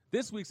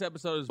This week's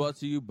episode is brought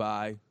to you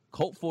by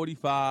Colt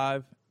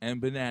 45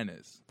 and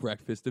Bananas,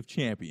 Breakfast of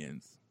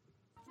Champions.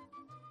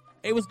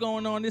 Hey, what's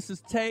going on? This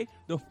is Tay,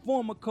 the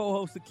former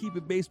co-host of Keep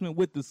It Basement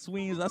with the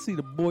Sweens. I see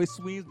the boy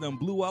Sweens done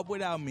blew up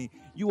without me.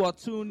 You are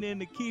tuned in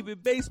to Keep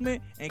It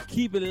Basement and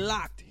keep it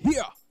locked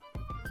here.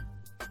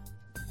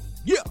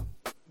 Yeah.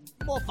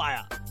 More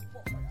fire.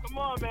 Come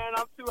on, man.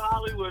 I'm too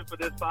Hollywood for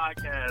this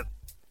podcast.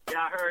 Yeah,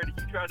 I heard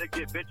you tried to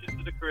get bitches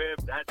to the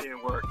crib. That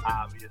didn't work,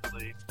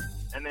 obviously.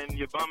 And then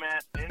your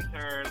bum-ass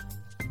intern,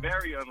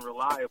 very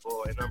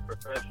unreliable and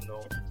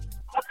unprofessional.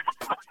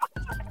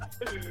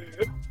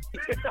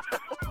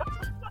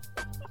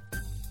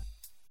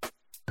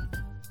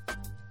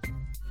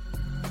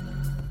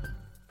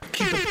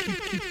 Keep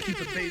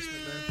it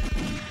basement,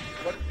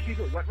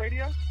 man. What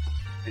radio?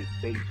 It's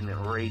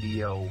Basement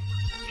Radio.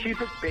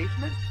 Keep It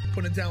Basement?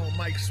 Put it down with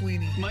Mike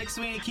Sweeney. Mike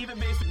Sweeney, Keep It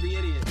Basement, the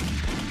idiot.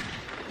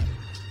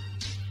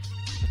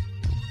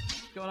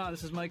 What's going on?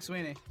 This is Mike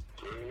Sweeney.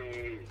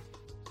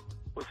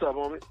 What's up,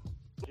 homie?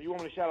 Do you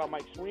want me to shout out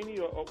Mike Sweeney,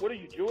 or what are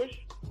you,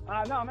 Jewish? No,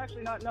 I'm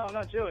actually not. No, I'm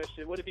not Jewish.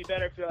 Would it be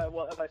better if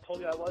I told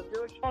you I was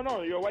Jewish? Oh,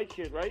 no, you're a white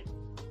kid, right?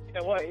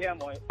 Yeah, white. Yeah, I'm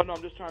white. Oh, no,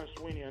 I'm just trying to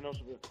Sweeney. I know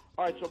something.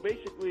 All right, so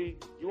basically,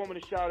 you want me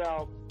to shout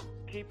out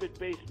Keep It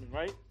Basement,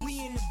 right?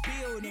 We in the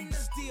building,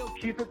 still.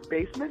 Keep It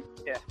Basement?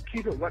 Yeah.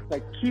 Keep it what?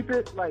 Keep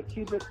it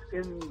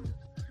in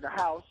the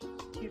house.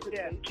 Keep it.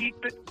 Yeah.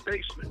 Keep It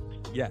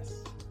Basement.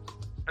 Yes.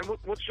 And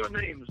what's your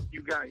names,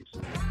 you guys?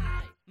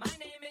 My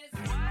name is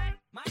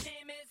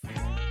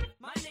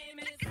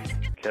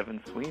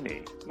Kevin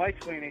Sweeney.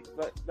 Mike Sweeney,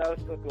 but that was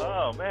so cool.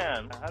 Oh,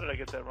 man. How did I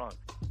get that wrong?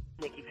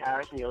 Nikki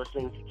Paris, and you're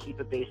listening to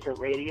Keep It Basement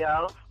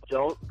Radio.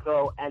 Don't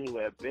go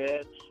anywhere,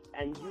 bitch.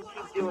 And you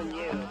keep doing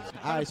you.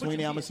 All right,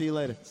 Sweeney, I'm going to see you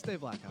later. Stay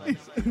black,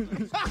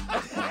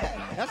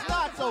 That's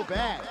not so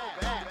bad.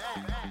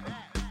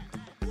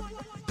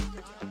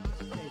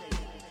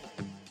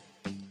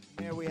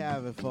 There we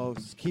have it,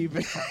 folks. Keep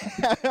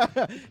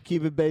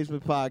it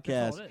Basement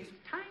Podcast.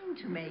 Time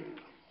to make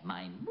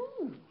my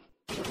move.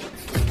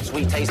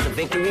 Sweet taste of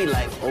victory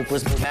like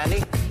Oprah's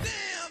Bugatti.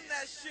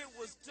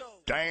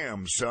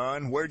 Damn,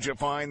 son, where'd you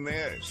find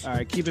this? All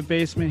right, Keep It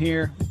Basement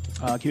here.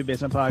 Keep It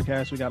Basement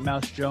Podcast. We got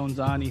Mouse Jones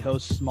on. He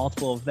hosts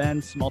multiple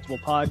events, multiple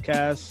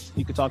podcasts.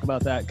 You could talk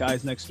about that.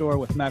 Guys Next Door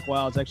with Mac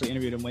Wilds. Actually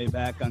interviewed him way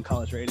back on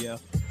college radio.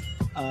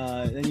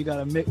 Then you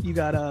got the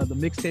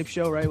mixtape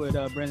show, right, with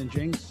Brandon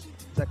Jinx.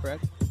 Is that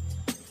correct?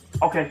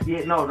 Okay,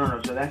 yeah,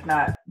 no. So that's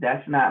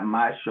not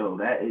my show.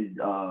 That is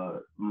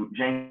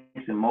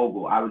Jinx and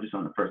Mogul. I was just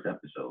on the first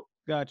episode.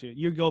 Got you.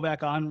 You go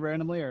back on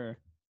randomly, or?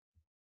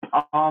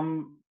 I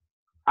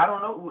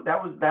don't know.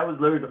 That was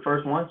literally the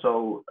first one.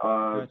 So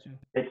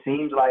it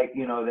seems like,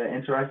 they're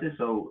interested.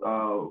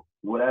 So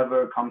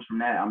whatever comes from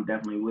that, I'm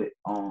definitely with.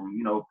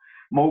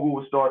 Mogul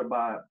was started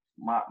by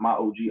my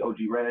OG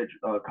Reg,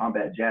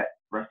 Combat Jack,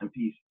 rest in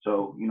peace.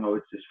 So,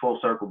 it's just full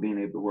circle being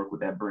able to work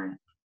with that brand.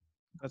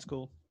 That's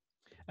cool.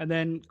 And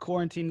then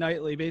Quarantine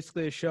Nightly,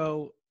 basically a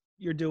show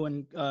you're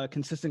doing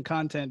consistent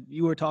content.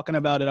 You were talking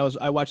about it.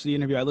 I watched the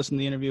interview. I listened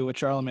to the interview with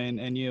Charlemagne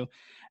and you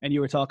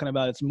were talking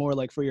about it's more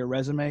like for your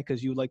resume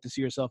because you would like to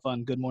see yourself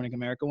on Good Morning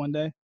America one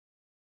day.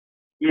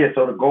 Yeah.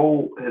 So the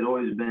goal has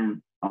always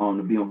been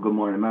to be on Good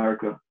Morning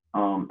America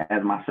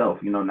as myself.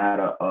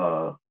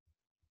 Not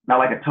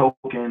like a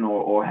token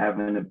or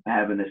having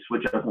to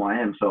switch up who I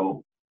am.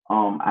 So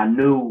I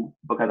knew,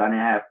 because I didn't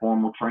have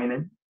formal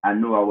training, I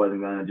knew I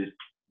wasn't gonna just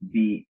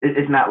be.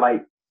 It's not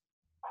like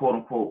quote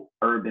unquote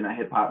urban or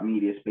hip hop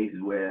media spaces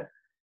where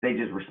they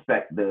just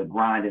respect the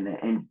grind and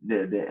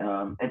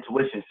the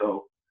intuition.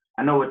 So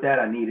I know with that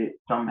I needed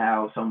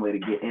somehow, some way to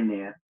get in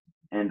there,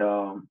 and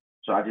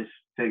so I just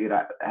figured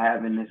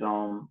having this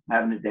downtime,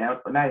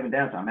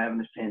 having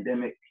this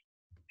pandemic,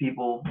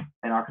 people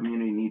in our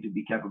community need to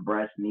be kept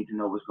abreast, need to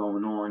know what's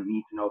going on,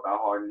 need to know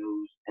about hard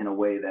news in a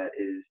way that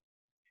is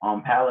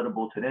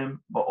palatable to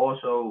them, but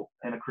also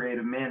in a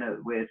creative manner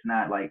where it's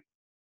not like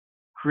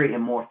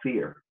creating more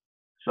fear.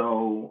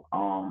 So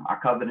I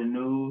cover the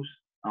news.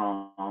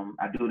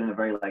 I do it in a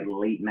very like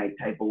late night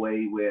type of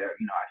way where,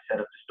 I set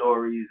up the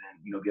stories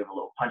and, give a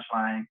little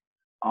punchline.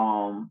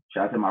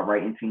 Shout out to my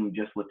writing team,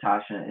 just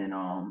Latasha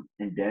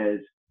and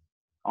Dez.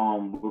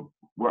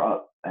 We're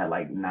up at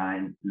like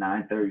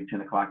 9:30,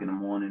 10 o'clock in the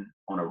morning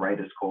on a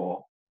writer's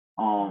call.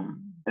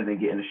 And then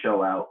getting the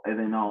show out. And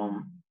then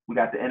we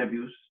got the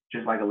interviews,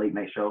 just like a late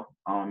night show.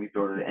 You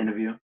throw the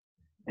interview.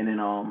 And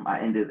then I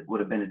ended with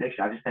a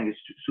benediction. I just think it's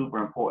super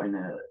important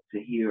to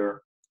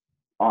hear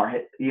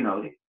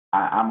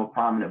I'm a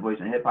prominent voice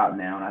in hip hop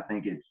now, and I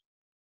think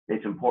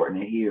it's important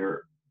to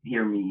hear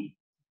me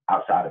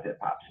outside of hip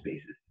hop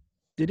spaces.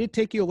 Did it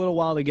take you a little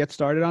while to get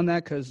started on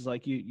that? Because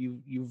like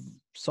you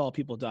saw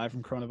people die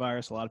from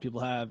coronavirus, a lot of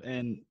people have,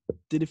 and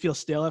did it feel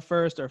stale at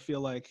first, or feel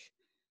like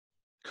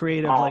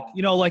creative, like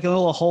like a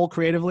little hole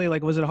creatively?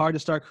 Like, was it hard to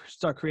start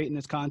creating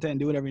this content and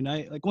do it every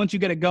night? Like once you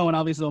get it going,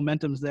 obviously the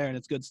momentum's there and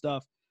it's good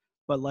stuff.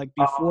 But like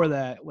before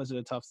that, was it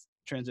a tough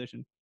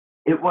transition?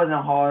 It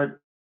wasn't hard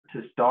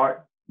to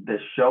start the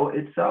show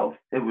itself.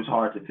 It was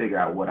hard to figure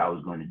out what I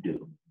was going to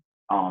do.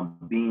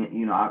 being,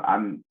 you know,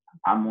 I'm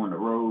on the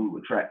road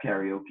with trap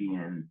karaoke,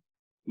 and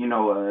you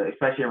know,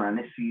 especially around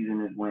this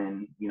season is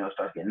when, you know, it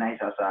starts getting nice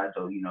outside.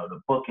 So, you know,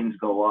 the bookings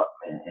go up,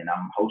 and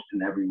I'm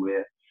hosting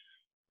everywhere.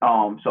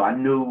 So I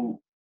knew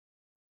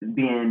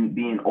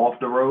being off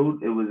the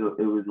road, it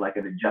was like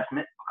an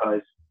adjustment,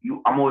 because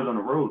I'm always on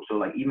the road. So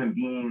like even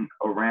being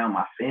around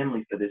my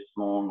family for this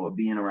long, or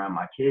being around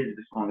my kids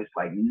this long, it's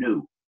like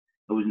new.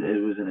 It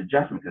was an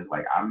adjustment, because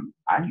like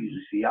I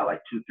usually see out like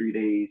 2-3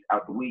 days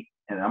out the week,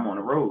 and I'm on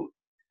the road.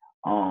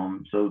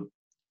 So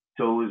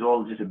it was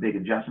all just a big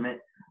adjustment.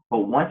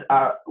 But once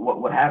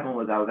what happened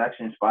was, I was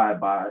actually inspired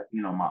by,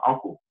 you know, my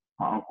uncle,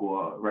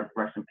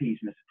 rest in peace,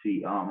 Mr.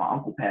 T. My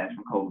uncle passed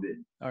from COVID.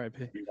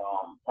 R.I.P. And,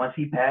 once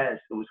he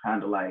passed, it was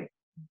kind of like,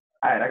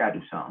 all right, I gotta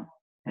do something.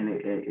 And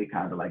it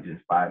kind of like just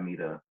inspired me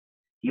to.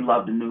 He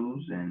loved the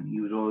news, and he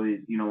was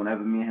always, you know,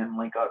 whenever me and him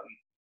link up, we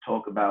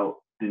talk about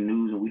the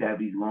news, and we'd have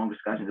these long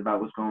discussions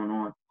about what's going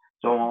on.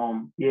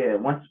 So yeah,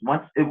 once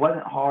it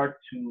wasn't hard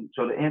to.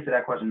 So to answer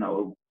that question,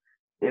 no.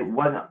 It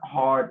wasn't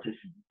hard to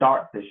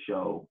start the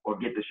show or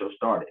get the show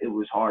started. It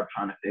was hard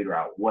trying to figure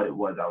out what it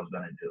was I was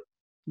going to do.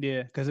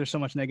 Yeah, because there's so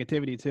much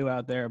negativity too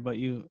out there. But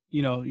you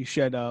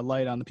shed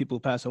light on the people who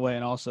pass away,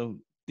 and also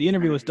the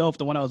interview was dope.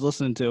 The one I was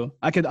listening to,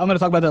 I'm going to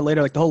talk about that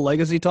later, like the whole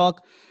legacy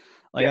talk.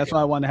 Like that's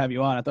why I wanted to have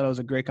you on. I thought it was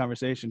a great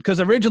conversation, because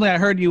originally I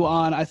heard you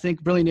on, I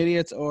think, Brilliant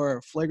Idiots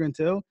or Flagrant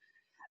 2,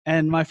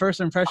 and my first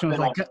impression was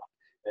like.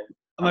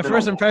 My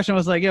first impression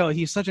was like, yo,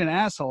 he's such an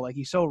asshole. Like,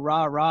 he's so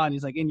rah, and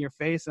he's like in your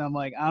face. And I'm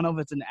like, I don't know if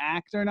it's an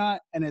act or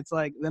not. And it's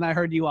like, then I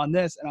heard you on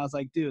this, and I was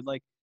like, dude,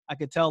 like, I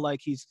could tell, like,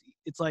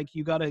 it's like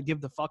you got to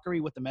give the fuckery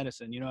with the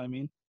medicine. You know what I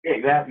mean? Yeah,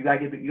 you gotta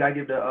give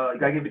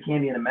the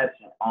candy and the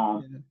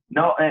medicine.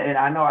 No, and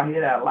I know I hear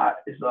that a lot.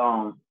 It's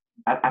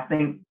I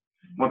think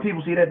when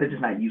people see that, they're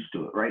just not used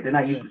to it, right? They're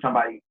not used to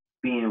somebody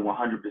being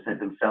 100%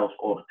 themselves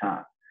all the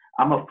time.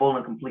 I'm a full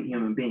and complete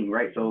human being,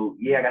 right? So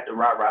yeah, I got the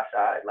rah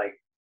side, like.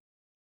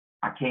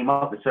 I came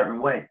up a certain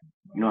way,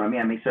 you know what I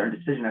mean? I made certain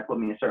decisions that put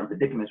me in certain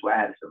predicaments where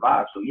I had to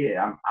survive. So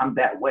yeah, I'm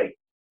that way.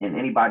 And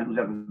anybody who's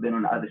ever been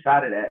on the other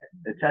side of that,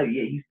 they'll tell you,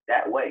 yeah, he's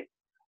that way.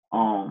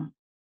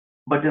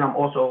 But then I'm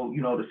also,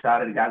 you know, the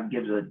side of the guy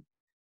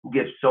who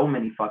gives so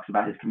many fucks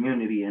about his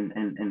community and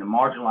the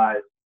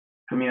marginalized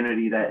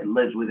community that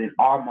lives within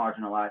our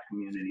marginalized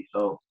community.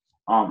 So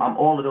I'm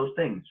all of those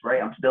things,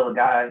 right? I'm still a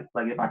guy.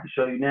 Like if I could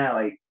show you now,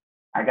 like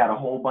I got a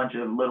whole bunch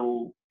of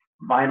little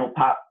vinyl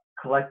pop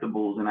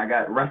collectibles, and I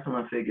got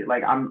wrestling figures.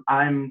 Like I'm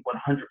 100%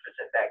 that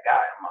guy.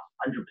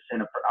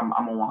 I'm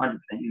a 100%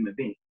 human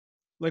being.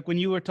 Like when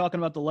you were talking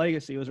about the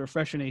legacy, it was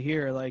refreshing to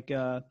hear. Like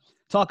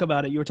talk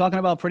about it. You were talking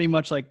about pretty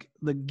much like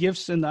the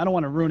gifts, and I don't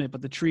want to ruin it,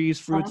 but the trees,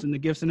 fruits, and the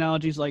gifts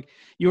analogies. Like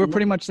you were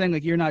pretty much saying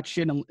like you're not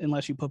shit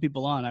unless you put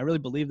people on. I really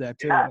believe that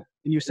too. And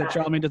you said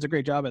Charlamagne does a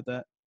great job at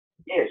that.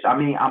 Yes, I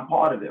mean I'm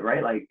part of it,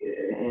 right? Like,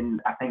 and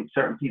I think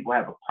certain people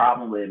have a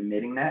problem with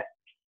admitting that,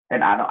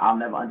 and I'll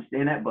never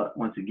understand that. But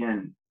once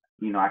again,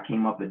 you know, I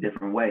came up a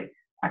different way.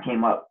 I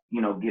came up, you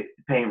know,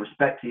 paying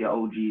respect to your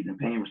OGs and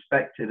paying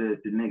respect to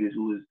the niggas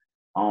who was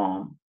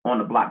on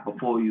the block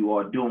before you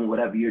or doing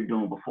whatever you're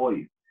doing before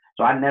you.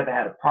 So I never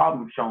had a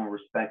problem showing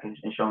respect and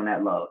showing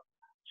that love.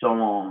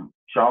 So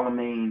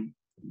Charlamagne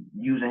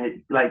using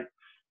it, like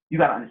you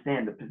gotta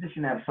understand the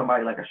position that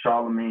somebody like a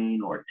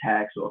Charlamagne or a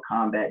Tax or a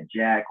Combat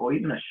Jack or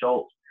even a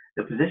Schultz,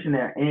 the position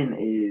they're in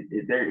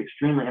is they're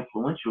extremely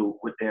influential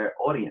with their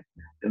audience.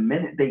 The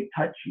minute they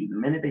touch you, the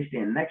minute they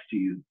stand next to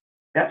you,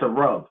 that's a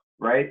rub,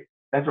 right?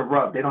 That's a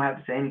rub. They don't have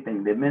to say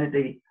anything. The minute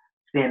they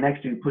stand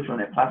next to you, put you on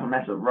that platform,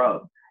 that's a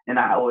rub. And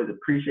I always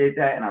appreciate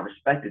that, and I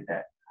respected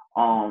that.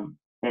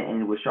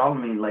 And with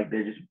Charlamagne, like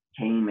there just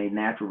came a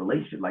natural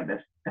relationship. Like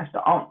that's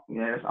the uncle,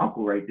 that's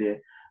uncle right there.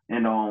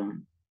 And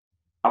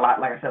a lot,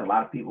 like I said, a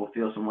lot of people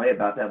feel some way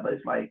about that, but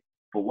it's like,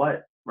 for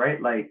what,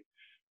 right? Like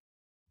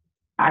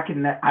I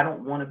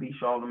don't want to be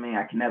Charlamagne.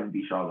 I can never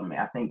be Charlamagne.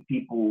 I think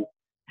people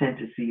tend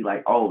to see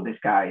like, oh, this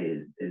guy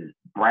is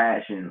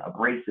brash and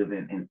abrasive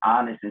and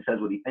honest and says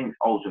what he thinks.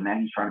 Oh, so now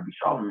he's trying to be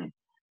Charlamagne.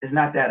 It's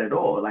not that at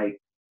all. Like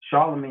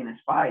Charlamagne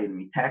inspired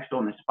me.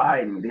 Taxstone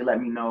inspired me. They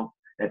let me know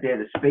that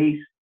there's a space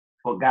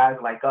for guys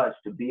like us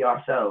to be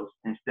ourselves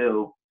and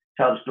still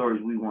tell the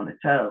stories we want to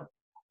tell.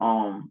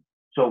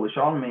 So with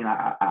Charlamagne,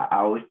 I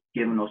always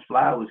give him those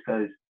flowers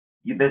because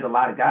there's a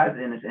lot of guys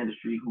in this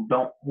industry who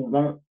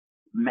won't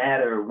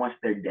matter once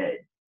they're dead.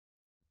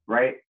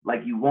 Right?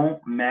 Like you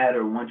won't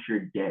matter once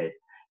you're dead.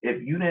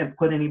 If you didn't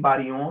put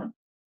anybody on,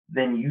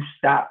 then you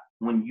stop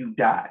when you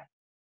die.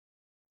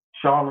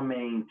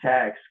 Charlamagne,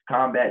 Tax,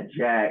 Combat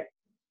Jack,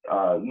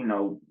 you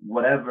know,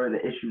 whatever the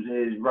issues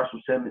is,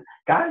 Russell Simmons,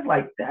 guys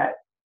like that,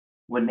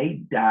 when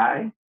they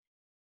die,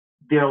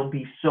 there'll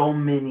be so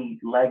many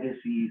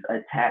legacies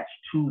attached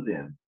to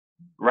them,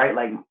 right?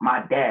 Like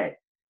my dad,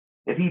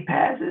 if he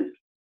passes,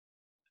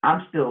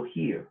 I'm still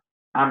here.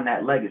 I'm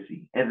that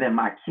legacy. And then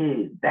my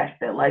kids, that's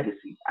their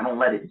legacy. I don't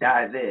let it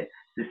die there.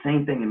 The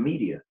same thing in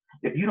media.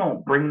 If you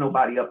don't bring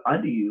nobody up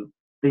under you,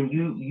 then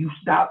you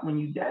stop when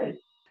you're dead.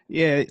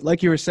 Yeah,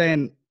 like you were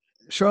saying,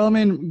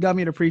 Charlemagne got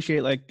me to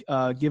appreciate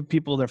give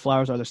people their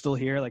flowers while they're still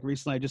here. Like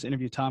recently, I just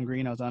interviewed Tom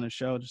Green. I was on his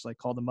show, just like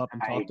called him up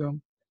and talked to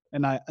him.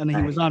 And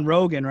he was on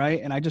Rogan,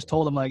 right? And I just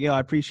told him like, yo, I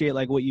appreciate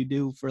like what you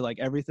do for like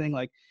everything.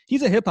 Like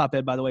he's a hip hop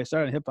head, by the way,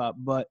 started in hip hop.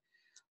 But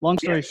long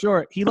story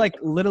short, he like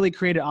literally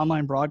created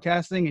online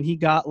broadcasting, and he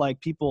got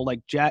like people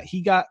like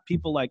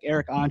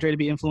Eric Andre to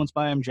be influenced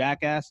by him,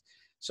 Jackass.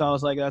 So I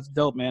was like, that's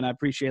dope, man. I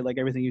appreciate like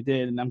everything you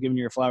did, and I'm giving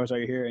you your flowers while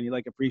you're here, and you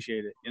like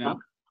appreciate it, you know?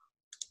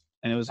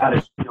 And it was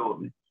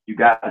you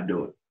gotta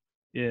do it.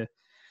 Yeah.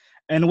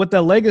 And with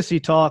the legacy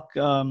talk,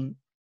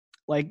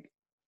 like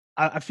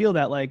I feel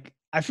that like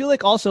I feel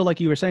like also like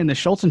you were saying, the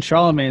Schultz and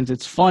Charlemagne's,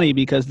 it's funny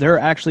because they're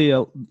actually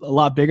a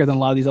lot bigger than a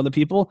lot of these other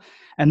people,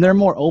 and they're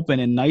more open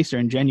and nicer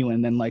and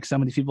genuine than like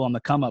some of these people on the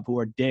come up who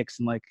are dicks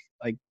and like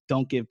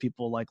don't give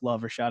people like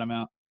love or shout them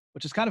out,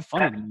 which is kind of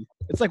funny to me.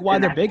 It's like why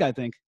they're big, I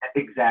think.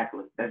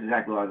 Exactly. That's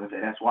exactly what I was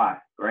gonna say. That's why,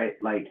 right?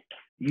 Like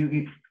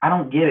you I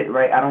don't get it,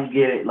 right? I don't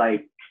get it.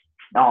 Like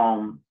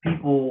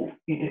people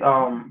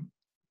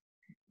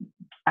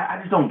I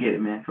just don't get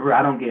it, man. For real,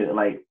 I don't get it.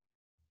 Like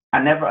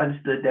I never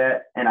understood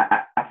that, and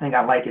I think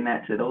I liken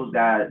that to those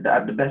guys.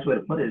 The best way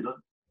to put it is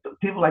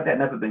people like that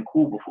never been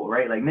cool before,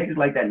 right? Like niggas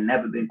like that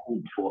never been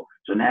cool before.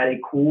 So now they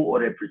cool, or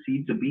they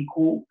perceive to be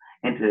cool,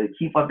 and to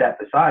keep up that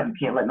facade, you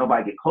can't let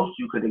nobody get close to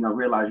you because they're gonna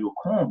realize you're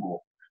a cornball.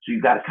 So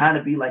you gotta kind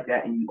of be like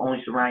that, and you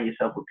only surround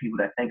yourself with people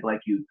that think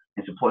like you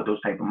and support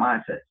those type of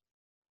mindsets.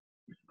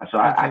 So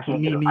I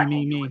can't get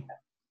me.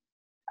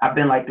 I've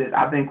been like this.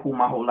 I've been cool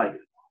my whole life,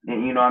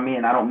 and you know what I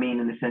mean. I don't mean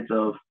in the sense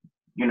of,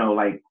 you know,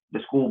 like the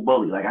school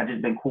bully. Like I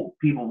just been cool.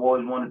 People have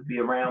always wanted to be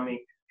around me.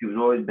 People's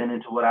always been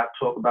into what I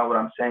talk about, what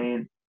I'm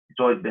saying. It's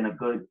always been a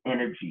good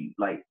energy.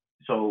 Like,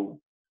 so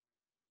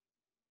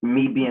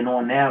me being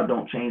on now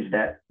don't change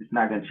that. It's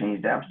not gonna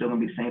change that. I'm still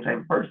gonna be the same type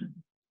of person.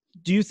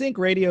 Do you think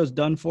radio's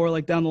done for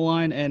like down the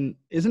line? And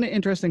isn't it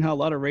interesting how a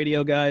lot of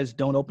radio guys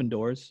don't open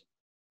doors?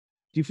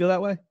 Do you feel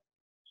that way?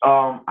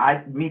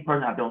 Me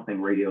personally, I don't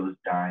think radio is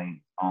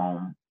dying.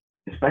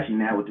 Especially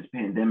now with this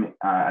pandemic,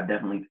 I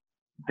definitely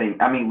think.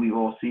 I mean, we've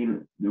all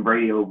seen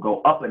radio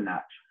go up a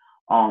notch.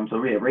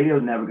 So yeah,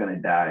 radio's never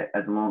gonna die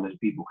as long as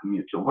people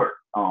commute to work.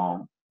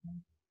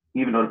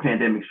 Even though the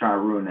pandemic's trying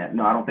to ruin that.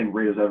 No, I don't think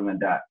radio's ever gonna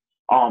die.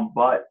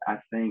 But I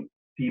think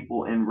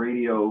people in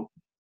radio,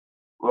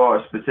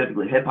 or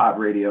specifically hip hop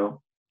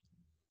radio,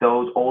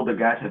 those older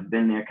guys have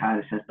been there kind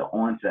of since the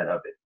onset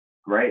of it,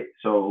 right?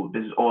 So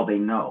this is all they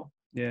know.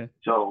 Yeah.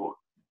 So,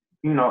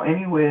 you know,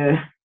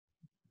 anywhere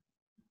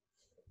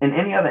in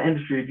any other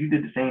industry, if you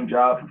did the same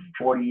job for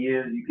 40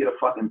 years, you get a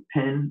fucking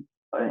pin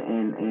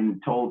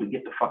and told to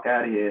get the fuck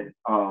out of here.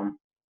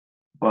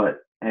 But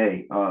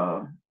hey,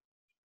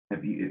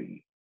 if you,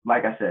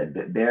 like I said,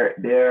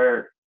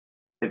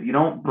 if you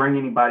don't bring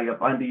anybody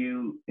up under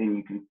you and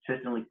you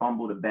consistently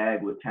fumble the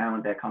bag with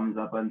talent that comes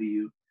up under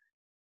you,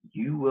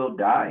 you will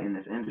die in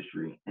this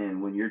industry.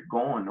 And when you're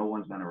gone, no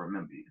one's gonna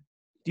remember you.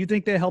 Do you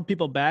think they held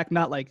people back?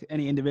 Not like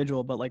any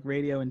individual, but like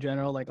radio in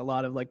general, like a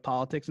lot of like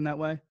politics in that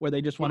way, where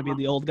they just want to be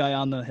the old guy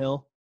on the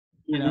hill,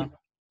 you know?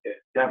 Yeah,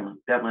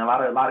 definitely. A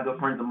lot of good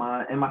friends of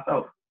mine and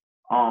myself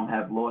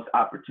have lost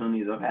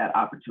opportunities, or had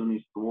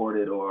opportunities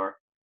thwarted or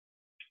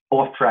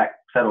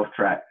set off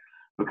track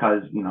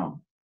because, you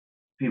know,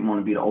 people want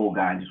to be the old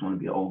guy and just want to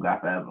be the old guy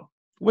forever.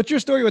 What's your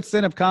story with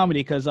stand-up comedy?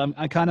 Because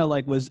I kind of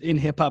like was in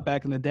hip hop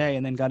back in the day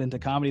and then got into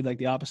comedy, like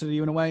the opposite of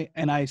you in a way.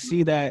 And I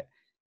see that.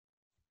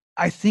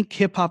 I think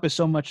hip hop is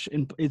so much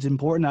is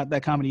important. Not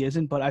that comedy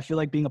isn't, but I feel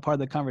like being a part of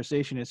the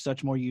conversation is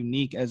such more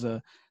unique as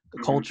a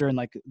culture and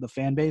like the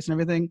fan base and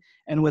everything.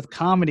 And with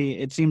comedy,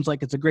 it seems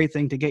like it's a great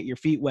thing to get your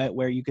feet wet,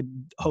 where you could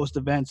host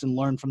events and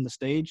learn from the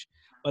stage.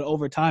 But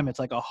over time, it's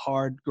like a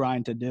hard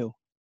grind to do.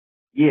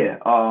 Yeah.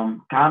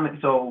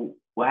 So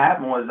what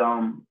happened was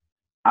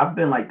I've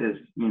been like this,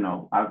 you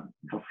know, I've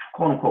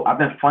quote unquote I've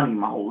been funny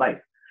my whole life.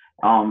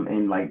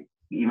 And like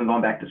even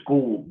going back to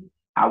school,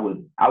 I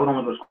would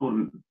only go to school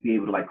to be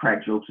able to like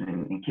crack jokes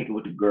and kick it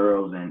with the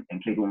girls and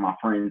kick it with my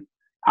friends.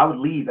 I would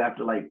leave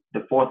after like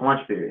the fourth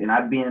lunch period, and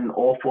I'd be in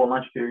all 4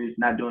 lunch periods,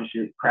 not doing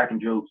shit,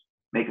 cracking jokes,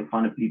 making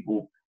fun of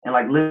people, and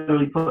like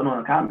literally putting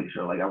on a comedy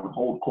show. Like I would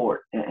hold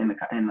court in the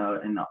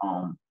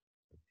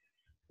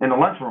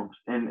lunchrooms.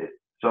 And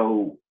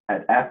so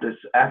after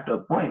a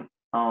point,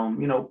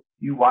 you know,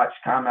 you watch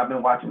comedy. I've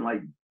been watching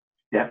like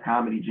Def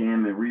Comedy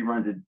Jam and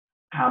reruns of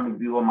Comic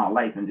View all my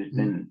life, and just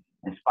been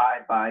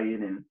inspired by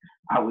it. And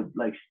I would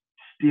like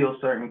steal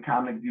certain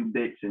Comic View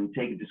bits and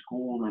take it to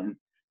school and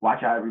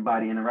watch how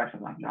everybody interacts.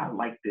 I'm like, I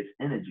like this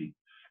energy.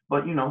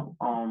 But, you know,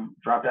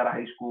 dropped out of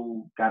high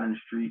school, got in the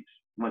streets,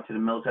 went to the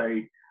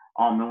military.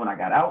 And when I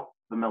got out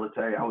the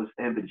military, I was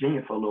in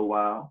Virginia for a little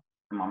while.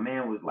 And my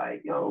man was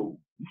like, yo,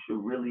 you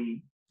should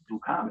really do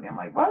comedy. I'm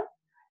like, what?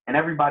 And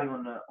everybody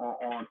on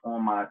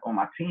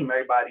my team,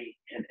 everybody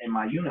in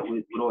my unit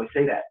would always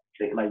say that.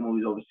 Like when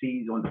we was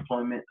overseas on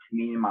deployment,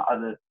 me and my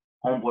other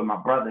homeboy, my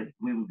brother,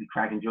 we would be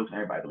cracking jokes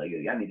and everybody would be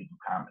like, yo, I need to do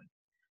comedy.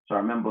 So I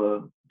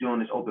remember doing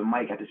this open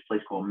mic at this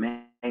place called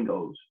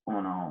Mangoes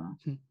on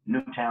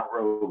Newtown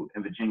Road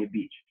in Virginia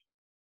Beach.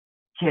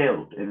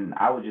 killed, and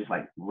I was just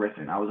like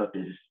riffing. I was up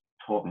there just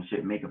talking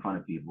shit, making fun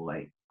of people.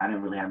 Like I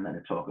didn't really have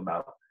nothing to talk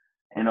about,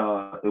 and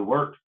it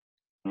worked,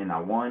 and I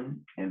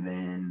won. And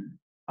then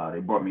they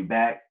brought me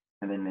back,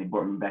 and then they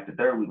brought me back the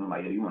third week. And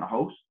like, yo, you want to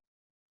host?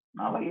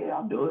 And I was like, yeah,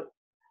 I'll do it.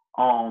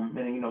 And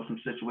then some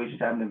situations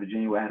happened in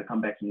Virginia where I had to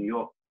come back to New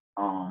York.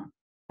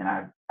 And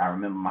I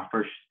remember my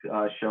first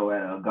show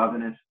at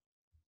Governors,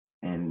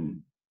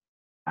 and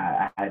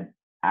I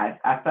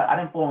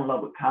didn't fall in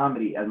love with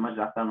comedy as much as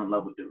I fell in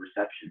love with the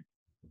reception.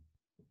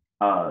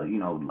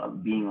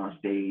 Being on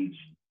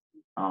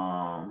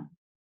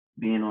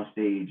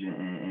stage,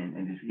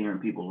 and just hearing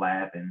people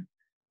laugh, and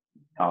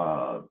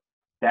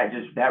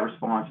that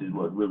response is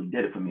what really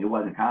did it for me. It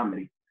wasn't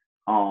comedy.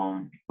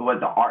 It was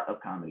the art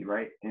of comedy,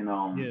 right? And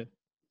I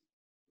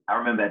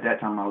remember at that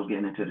time I was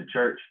getting into the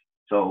church,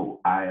 so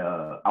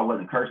I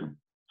wasn't cursing.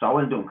 So I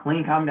wasn't doing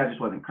clean comedy. I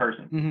just wasn't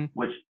cursing,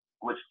 which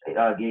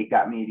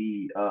gave me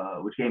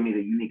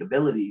the unique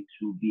ability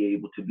to be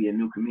able to be a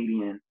new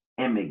comedian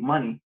and make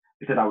money,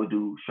 because I would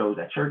do shows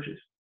at churches.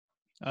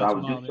 So I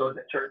would do shows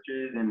at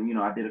churches, and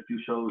I did a few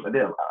shows. I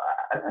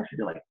actually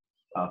did like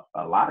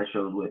a lot of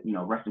shows with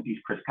rest in peace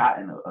Chris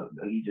Cotton.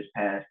 He just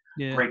passed.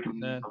 Great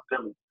comedian from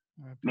Philly.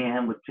 Me and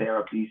him would tear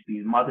up these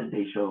Mother's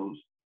Day shows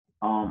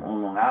on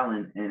Long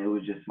Island, and it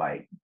was just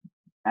like,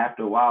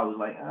 after a while, I was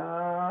like,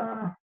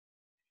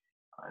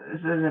 this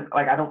isn't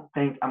like, I don't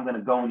think I'm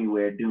gonna go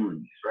anywhere doing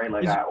this, right?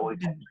 Like I always.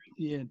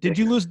 Did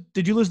you lose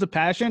the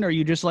passion, or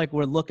you just like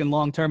were looking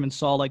long term and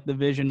saw like the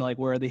vision, like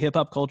where the hip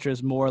hop culture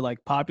is more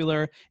like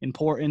popular,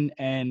 important,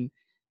 and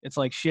it's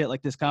like shit,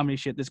 like this comedy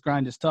shit, this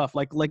grind is tough.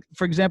 Like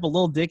for example,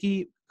 Lil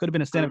Dicky could have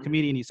been a stand-up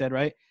comedian. He said,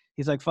 right?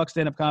 He's like, fuck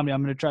stand-up comedy.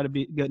 I'm gonna try to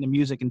get into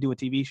music and do a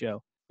TV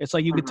show. It's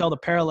like you could tell the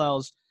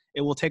parallels.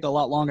 It will take a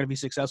lot longer to be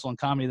successful in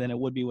comedy than it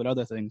would be with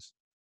other things.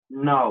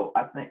 No,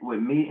 I think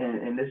with me,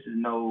 and this is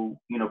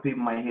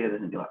people might hear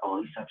this and be like,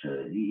 oh, he's such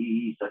a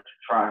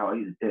tryhard,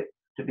 he's a dick.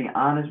 To be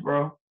honest,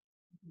 bro,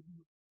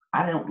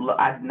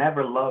 I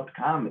never loved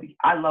comedy.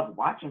 I love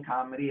watching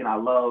comedy, and I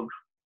love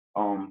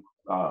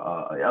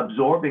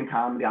absorbing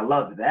comedy. I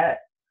love that.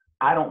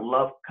 I don't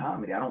love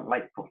comedy. I don't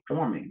like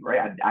performing,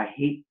 right? I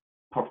hate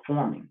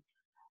performing.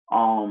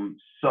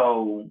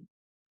 So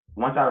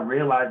once I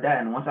realized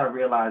that, and once I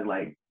realized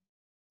like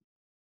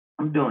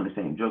I'm doing the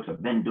same jokes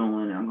I've been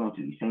doing, and I'm going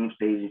to these same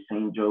stages,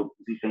 same jokes,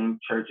 these same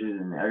churches,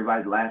 and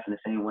everybody's laughing the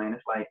same way, and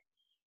it's like,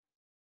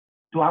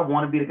 do I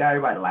want to be the guy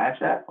everybody laughs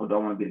at, or do I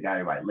want to be the guy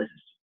everybody listens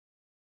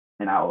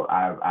to? And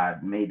I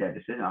made that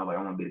decision. I was like,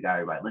 I want to be the guy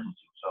everybody listens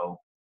to. So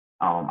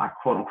I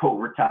quote unquote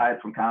retired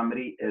from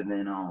comedy, and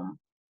then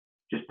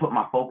just put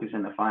my focus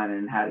into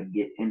finding how to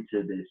get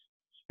into this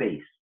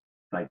space.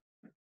 Like,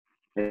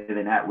 and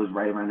then that was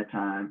right around the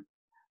time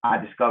I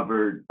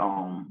discovered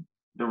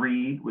The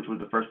Read, which was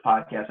the first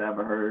podcast I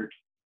ever heard.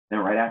 Then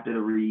right after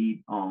The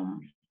Read,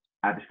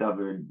 I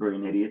discovered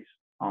Brilliant Idiots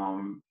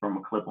from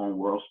a clip on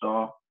World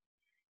Star.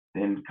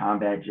 Then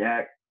Combat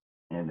Jack,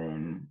 and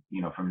then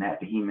from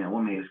that, the He-Man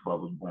Woman Haters Club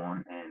was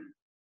born, and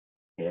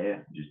yeah,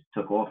 just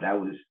took off. That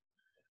was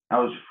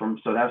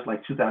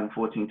like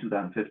 2014,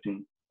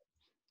 2015.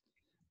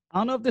 I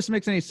don't know if this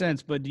makes any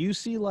sense, but do you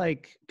see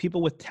like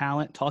people with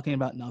talent talking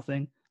about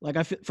nothing? Like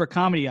for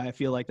comedy, I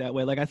feel like that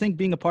way. Like I think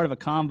being a part of a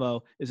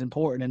convo is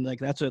important, and like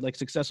that's what like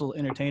successful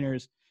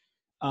entertainers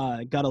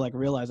gotta like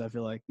realize. I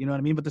feel like, you know what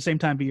I mean. But at the same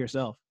time, be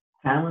yourself.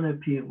 Talented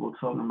people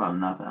talking about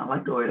nothing. I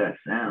like the way that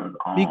sounds.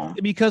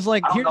 Because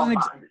like here's I'm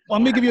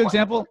gonna give you an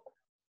example.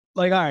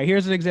 Like, all right,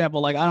 here's an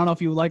example. Like, I don't know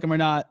if you like him or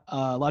not.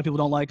 A lot of people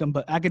don't like him,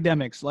 but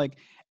Academics, like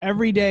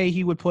every day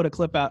he would put a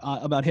clip out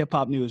about hip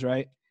hop news,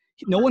 right?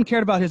 No one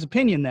cared about his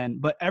opinion then,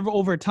 but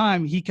over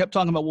time he kept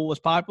talking about what was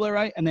popular,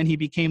 right? And then he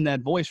became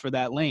that voice for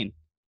that lane.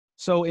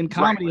 So in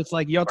comedy, it's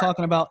like you're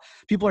talking about,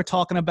 people are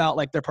talking about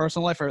like their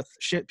personal life or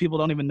shit people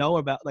don't even know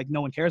about, like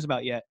no one cares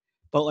about yet.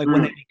 But like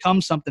when they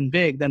become something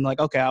big, then like,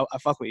 okay, I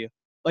fuck with you.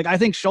 Like I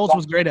think Schultz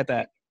was great at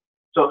that.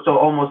 So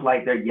almost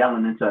like they're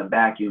yelling into a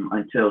vacuum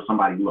until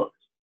somebody looks.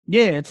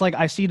 Yeah, it's like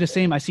I see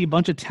a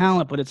bunch of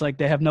talent, but it's like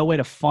they have no way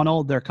to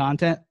funnel their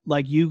content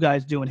like you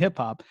guys do in hip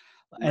hop.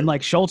 And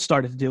like Schultz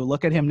started to do.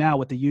 Look at him now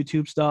with the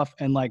YouTube stuff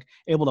and like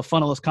able to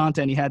funnel his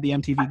content. He had the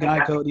MTV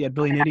Guy Code. He had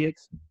Brilliant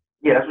Idiots.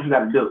 Yeah, that's what you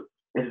got to do.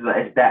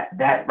 It's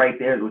that right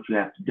there is what you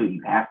have to do.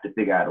 You have to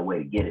figure out a way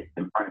to get it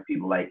in front of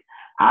people. Like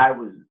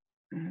I'm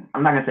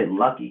not gonna say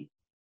lucky,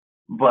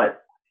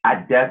 but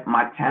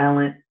my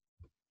talent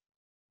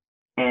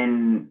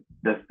and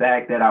the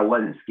fact that I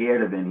wasn't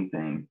scared of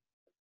anything,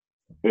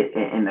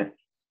 and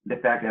the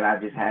fact that I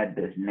just had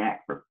this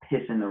knack for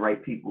pissing the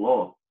right people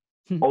off,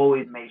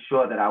 always made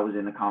sure that I was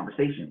in the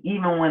conversation.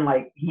 Even when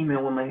like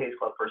He-Man Woman Haters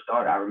Club first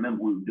started, I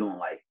remember we were doing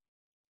like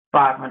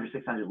 500,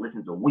 600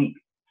 listens a week,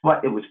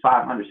 but it was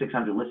 500,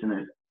 600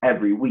 listeners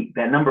every week.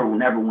 That number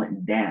never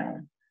went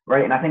down,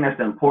 right? And I think that's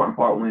the important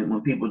part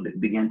when people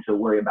begin to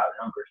worry about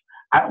numbers.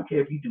 I don't care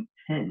if you do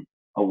 10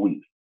 a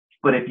week,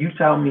 but if you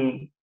tell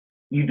me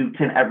you do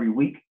 10 every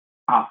week,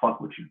 I'll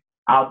fuck with you.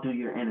 I'll do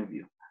your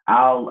interview.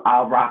 I'll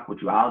rock with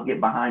you. I'll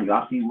get behind you.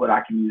 I'll see what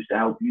I can use to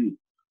help you,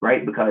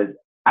 right? Because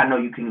I know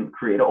you can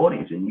create an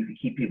audience and you can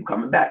keep people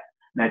coming back.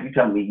 Now, if you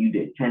tell me you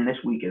did 10 this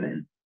week and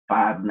then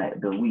 5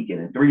 the week and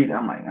then 3,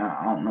 I'm like,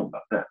 I don't know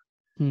about that.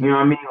 You know what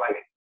I mean? Like,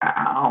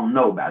 I don't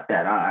know about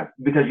that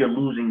because you're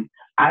losing.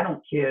 I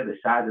don't care the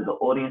size of the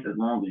audience as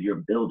long as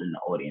you're building the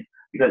audience.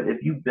 Because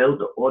if you build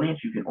the audience,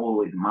 you can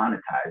always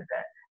monetize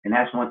that. And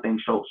that's one thing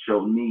Schultz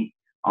showed me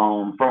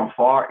from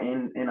afar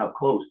and up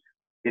close.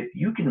 If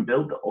you can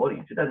build the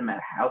audience, it doesn't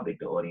matter how big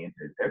the audience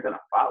is, they're going to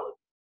follow you.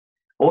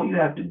 All you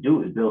have to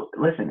do is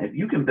listen, if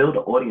you can build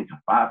an audience of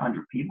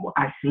 500 people,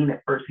 I've seen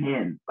it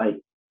firsthand. Like,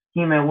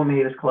 He-Man Women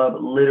Haters Club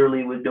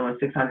literally was doing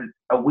 600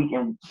 a week,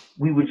 and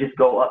we would just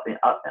go up and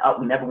up and up.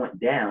 We never went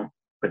down,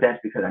 but that's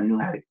because I knew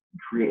how to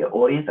create an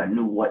audience. I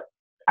knew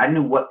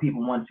what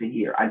people wanted to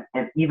hear.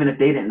 And even if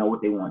they didn't know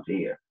what they wanted to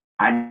hear,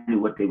 I knew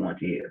what they wanted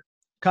to hear.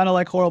 Kind of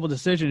like Horrible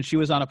Decisions. She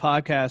was on a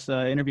podcast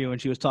interview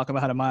and she was talking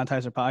about how to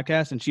monetize her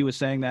podcast. And she was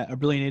saying that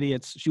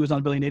she was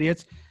on Brilliant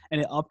Idiots, and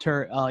it upped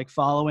her like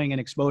following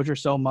and exposure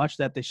so much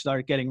that they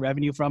started getting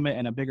revenue from it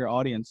and a bigger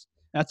audience.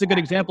 That's a good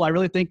example. I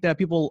really think that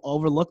people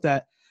overlook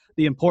that,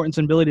 the importance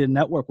and ability to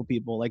network with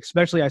people. Like,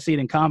 especially I see it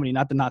in comedy,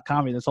 not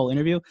comedy, this whole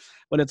interview,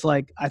 but it's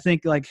like, I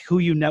think like who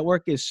you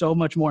network is so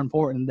much more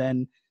important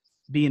than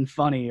being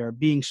funny or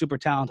being super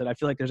talented. I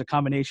feel like there's a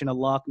combination of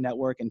luck,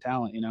 network, and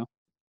talent, you know?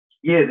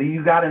 Yeah,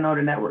 you got to know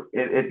the network.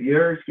 If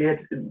you're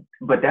scared,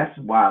 but that's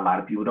why a lot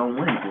of people don't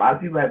win. A lot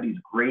of people have these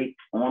great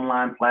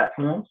online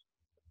platforms,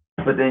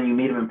 but then you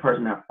meet them in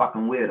person, they're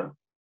fucking weirdo.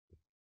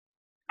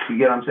 You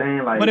get what I'm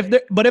saying? Like,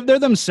 but if they're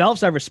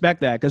themselves, I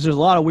respect that, because there's a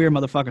lot of weird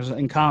motherfuckers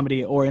in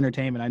comedy or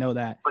entertainment. I know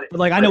that. But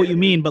like, I know what you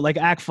mean, but like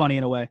act funny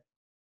in a way.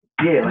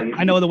 Yeah, like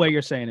I know the way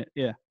you're saying it.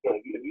 Yeah.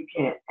 If you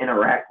can't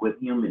interact with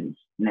humans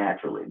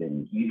naturally,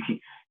 then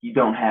you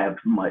don't have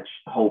much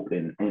hope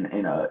in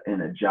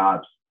a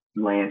jobs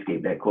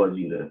landscape that causes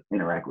you to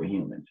interact with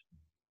humans.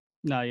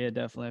 No, yeah,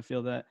 definitely. I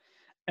feel that.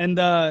 And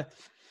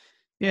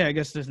yeah, I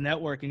guess this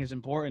networking is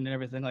important and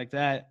everything like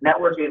that.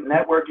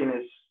 Networking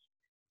is,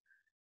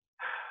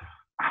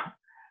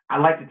 I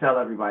like to tell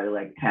everybody,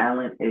 like,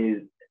 talent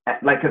is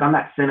like, because I'm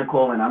not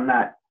cynical and I'm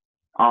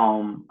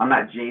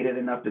not jaded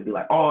enough to be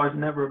like, oh, it's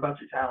never about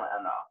your talent.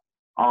 I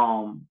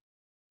know.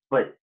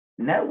 But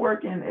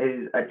networking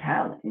is a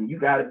talent, and you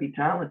got to be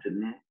talented,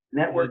 man.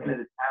 Networking is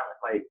a talent.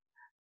 Like,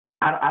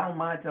 I don't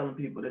mind telling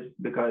people this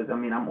because, I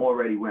mean, I'm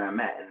already where I'm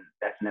at, and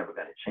that's never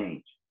going to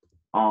change.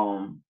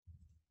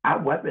 I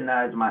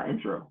weaponized my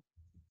intro.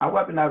 I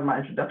weaponized my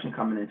introduction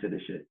coming into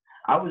this shit.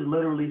 I was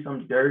literally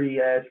some dirty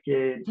ass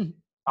kid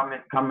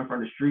coming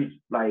from the streets,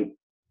 like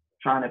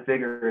trying to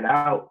figure it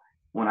out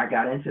when I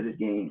got into this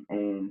game,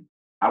 and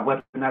I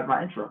weaponized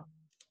my intro.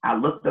 I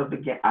looked up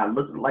I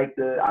looked like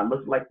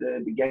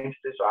the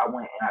gangster, so I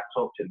went and I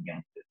talked to the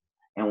gangsters.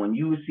 And when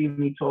you would see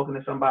me talking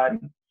to somebody,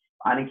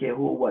 I didn't care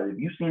who it was. If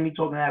you see me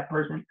talking to that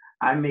person,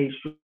 I made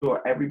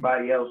sure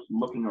everybody else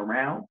looking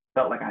around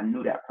felt like I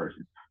knew that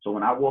person. So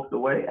when I walked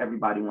away,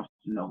 everybody wants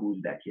to know who's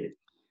that kid.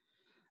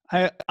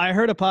 I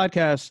heard a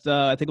podcast.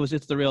 I think it was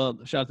It's the Real.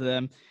 Shout out to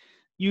them.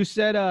 You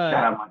said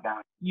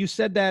you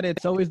said that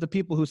it's always the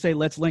people who say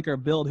let's link or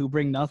build who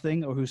bring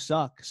nothing or who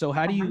suck. So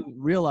how do you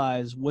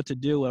realize what to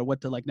do or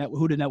what to like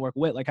who to network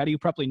with? Like, how do you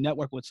properly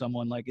network with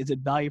someone? Like, is it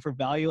value for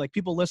value? Like,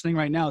 people listening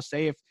right now,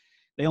 say if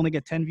they only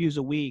get 10 views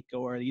a week,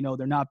 or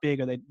they're not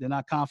big, or they're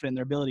not confident in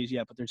their abilities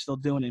yet, but they're still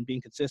doing it and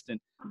being consistent.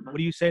 What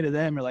do you say to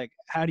them? Or like,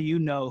 how do you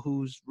know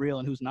who's real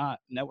and who's not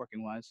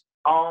networking wise?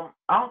 I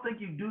don't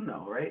think you do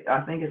know, right?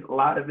 I think a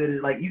lot of it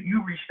is like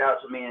you reached out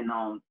to me, and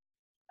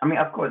I mean,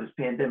 of course, it's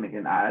pandemic,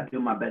 and I do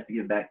my best to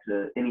get back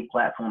to any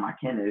platform I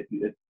can.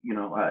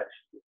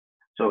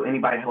 So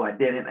anybody who I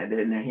didn't, and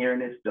they're hearing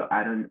this,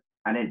 I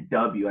didn't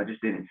dub you. I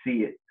just didn't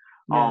see it.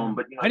 Yeah.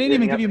 But I didn't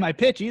even give you my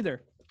pitch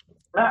either.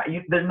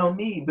 There's no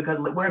need, because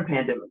we're in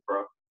pandemic,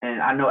 bro, and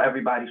I know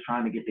everybody's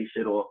trying to get their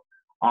shit off.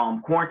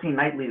 Quarantine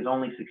Nightly is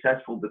only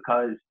successful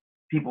because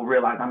people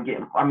realize I'm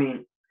doing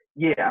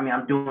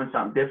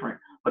something different,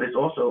 but it's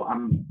also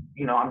I'm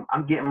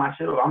getting my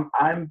shit off.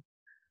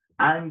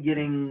 I'm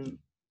getting,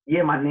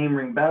 my name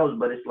ring bells,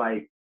 but it's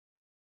like,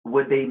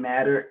 would they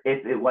matter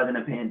if it wasn't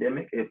a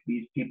pandemic? If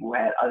these people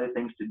had other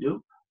things to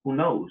do, who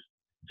knows?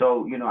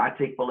 So, I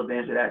take full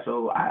advantage of that.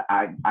 So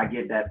I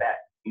get that back.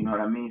 You know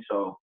what I mean?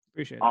 So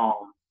appreciate it.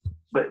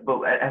 But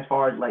as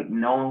far as like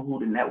knowing who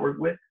to network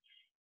with,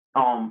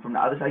 from the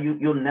other side,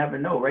 you'll never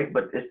know, right?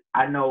 But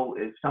I know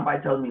if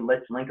somebody tells me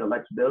let's link or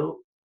let's build,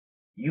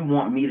 you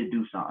want me to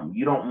do something.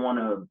 You don't want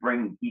to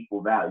bring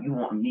equal value. You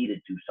want me to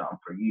do something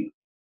for you.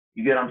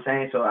 You get what I'm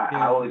saying? So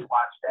I always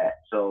watch that.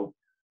 So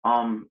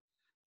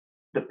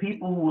the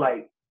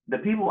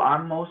people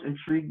I'm most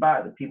intrigued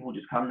by, the people who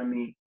just come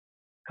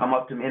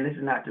up to me, and this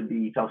is not to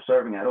be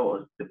self-serving at all.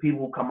 It's the people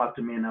who come up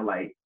to me and they're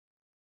like,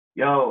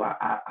 yo,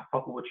 I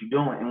fuck with what you're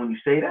doing. And when you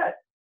say that,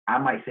 I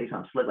might say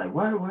something slick like,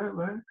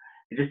 word.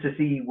 Just to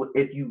see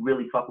if you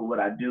really fuck with what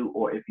I do,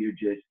 or if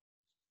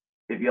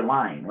you're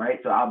lying, right?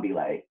 So I'll be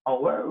like,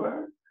 oh,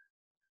 word.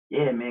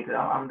 Yeah, man, because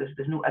I'm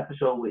this new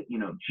episode with,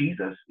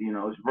 Jesus,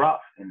 it's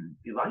rough. And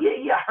he's like,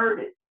 yeah, I heard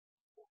it.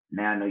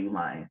 now I know you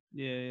lying.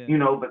 Yeah. You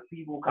know, but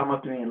people come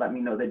up to me and let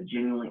me know they're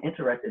genuinely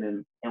interested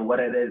in what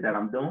it is that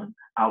I'm doing.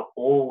 I'll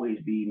always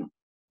be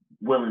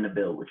willing to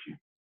build with you.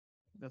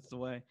 That's the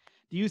way.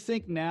 Do you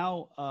think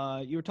now,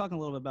 you were talking a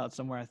little bit about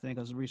somewhere, I think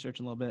I was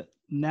researching a little bit.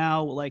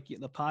 Now, like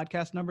the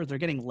podcast numbers, they're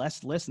getting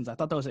less listens. I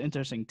thought that was an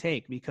interesting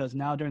take because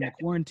now during the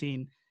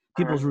quarantine,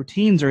 people's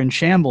routines are in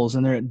shambles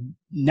and they're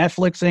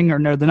Netflixing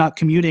or they're not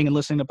commuting and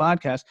listening to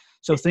podcasts.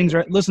 So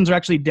listens are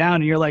actually down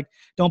and you're like,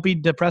 don't be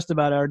depressed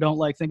about it or don't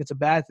like think it's a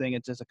bad thing.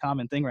 It's just a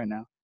common thing right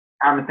now.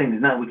 Common thing.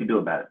 There's nothing we can do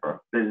about it, bro.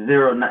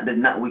 There's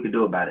nothing we can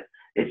do about it.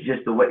 It's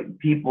just the way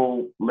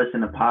people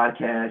listen to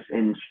podcasts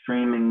and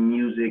streaming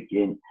music,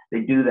 and they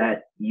do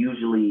that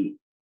usually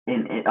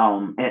in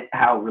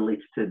how it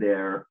relates to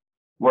their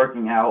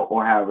working out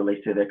or how it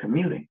relates to their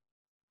commuting.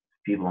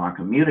 People aren't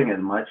commuting as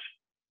much,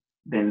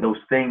 then those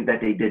things that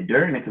they did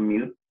during the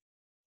commute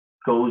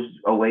goes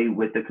away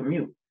with the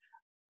commute.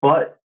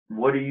 But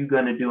what are you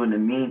going to do in the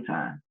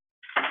meantime?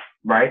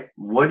 Right?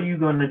 What are you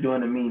going to do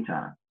in the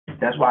meantime?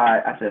 That's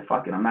why I said,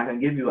 fuck it. I'm not going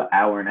to give you an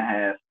hour and a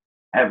half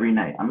every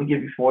night. I'm going to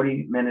give you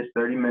 40 minutes,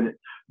 30 minutes,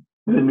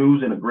 the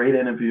news and a great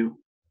interview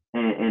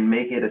and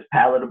make it as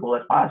palatable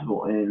as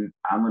possible. And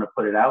I'm going to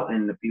put it out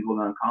and the people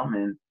are going to come,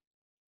 and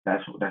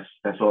that's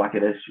all I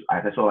could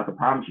that's all I can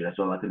promise you. That's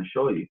all I can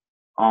assure you.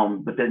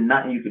 But there's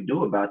nothing you could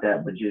do about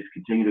that but just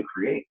continue to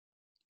create.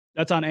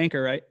 That's on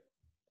Anchor, right?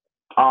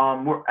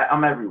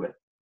 I'm everywhere.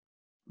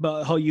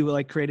 But how you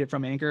like create it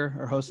from Anchor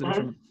or hosted it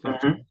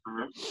from?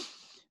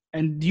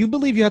 And do you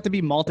believe you have to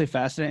be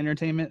multifaceted in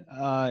entertainment,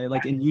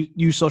 like and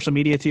use social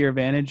media to your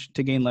advantage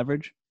to gain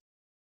leverage?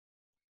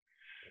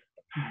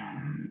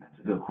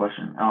 That's a good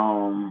question.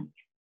 I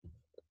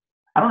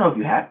don't know if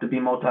you have to be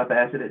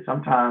multifaceted.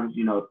 Sometimes,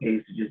 you know, it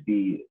pays to just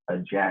be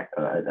a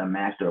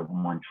master of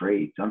one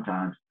trade.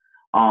 Sometimes,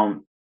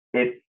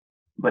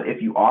 if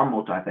you are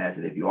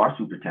multifaceted, if you are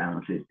super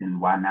talented, then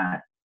why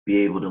not be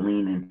able to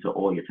lean into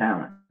all your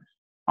talents?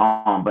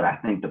 But I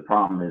think the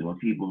problem is when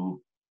people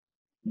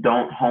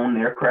don't hone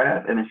their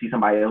craft and then see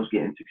somebody else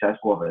getting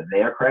successful over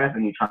their craft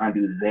and you try and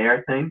do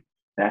their thing,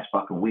 that's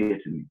fucking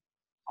weird to me.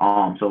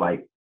 So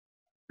like,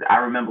 I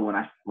remember when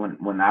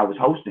I was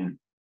hosting,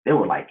 there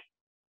were like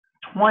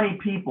 20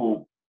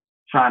 people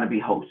trying to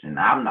be hosting.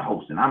 I'm the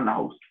host.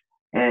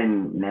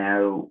 And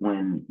now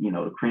when, you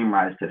know, the cream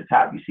rises to the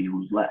top, you see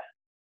who's left.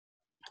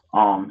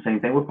 Same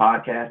thing with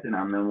podcasting.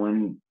 I remember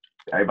when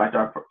everybody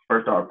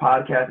first started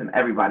podcasting,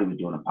 everybody was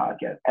doing a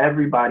podcast.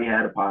 Everybody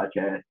had a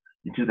podcast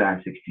in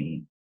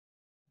 2016.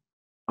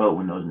 But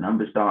when those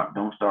numbers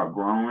don't start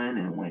growing,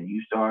 and when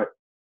you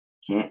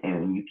can't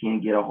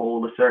get a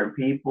hold of certain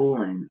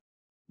people, and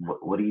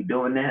what are you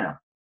doing now?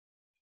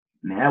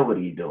 Now what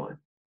are you doing?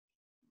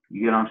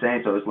 You get what I'm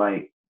saying? So it's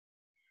like,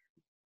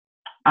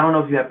 I don't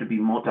know if you have to be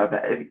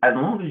as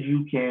long as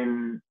you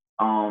can,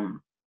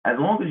 as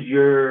long as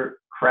your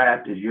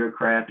craft is your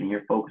craft and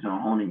you're focused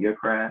on honing your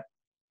craft,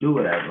 do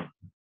whatever.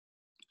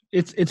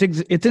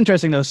 It's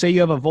interesting though. Say you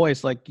have a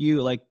voice like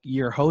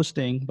you're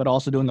hosting, but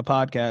also doing a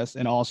podcast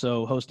and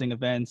also hosting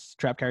events,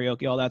 trap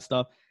karaoke, all that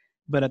stuff.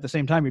 But at the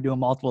same time, you're doing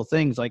multiple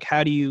things. Like,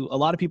 a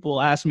lot of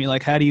people ask me,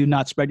 like, how do you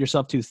not spread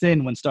yourself too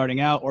thin when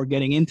starting out or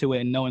getting into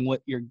it and knowing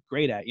what you're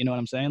great at? You know what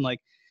I'm saying? Like,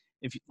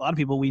 if a lot of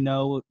people we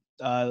know,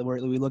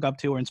 we look up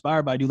to or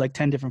inspired by do like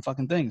 10 different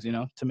fucking things, you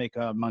know, to make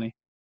money.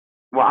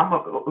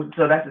 Well,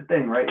 so that's the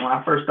thing, right? When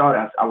I first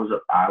started,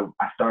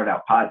 I started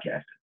out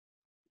podcasting.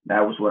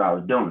 That was what I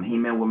was doing.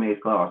 He-Man with Maze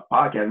Club, I was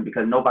podcasting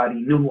because nobody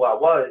knew who I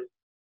was.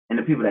 And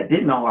the people that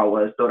didn't know who I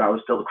was thought I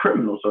was still a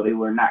criminal, so they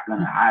were not going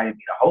to hire me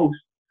to host.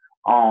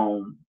 I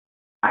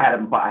had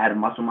to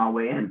muscle my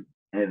way in.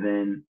 And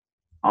then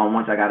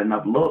once I got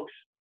enough looks,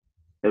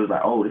 it was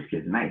like, oh, this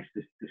kid's nice.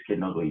 This kid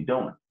knows what he's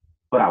doing.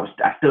 But I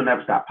still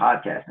never stopped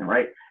podcasting,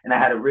 right? And I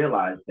had to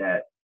realize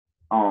that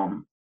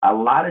a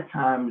lot of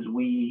times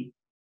we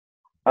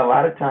well,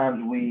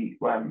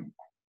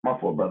 my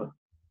poor brother.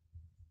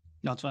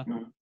 No, it's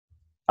fine.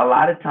 A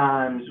lot of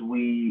times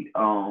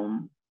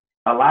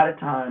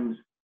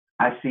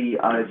I see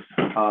us,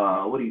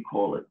 what do you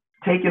call it?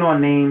 Taking on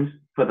names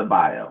for the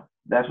bio.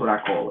 That's what I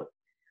call it.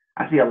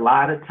 I see a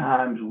lot of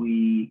times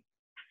we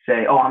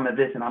say, oh, I'm a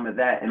this and I'm a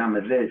that and I'm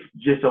a this,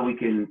 just so we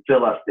can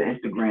fill up the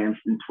Instagrams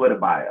and Twitter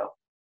bio.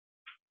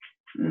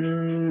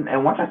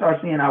 And once I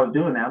started seeing I was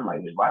doing that, I'm like,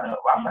 why would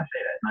I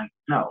say that? Like,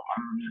 no,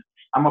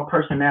 I'm a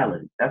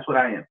personality. That's what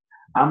I am.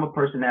 I'm a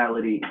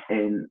personality,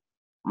 and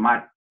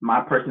my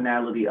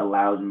personality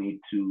allows me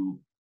to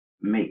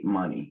make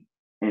money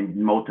and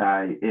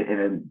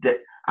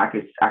I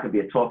could be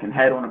a talking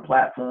head on a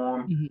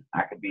platform. Mm-hmm.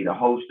 I could be the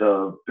host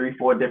of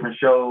 3-4 different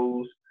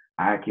shows.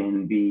 I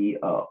can be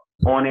a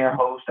on-air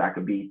host. I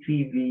could be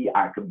TV.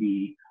 I could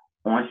be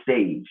on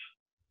stage.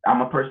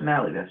 I'm a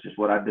personality. That's just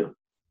what I do.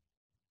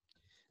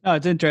 No,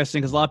 it's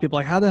interesting because a lot of people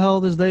are like, how the hell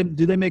do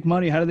they make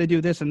money? How do they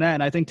do this and that?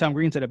 And I think Tom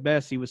Green said it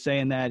best. He was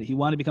saying that he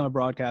wanted to become a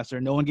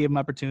broadcaster. No one gave him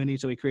opportunity,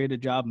 so he created a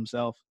job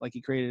himself. Like,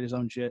 he created his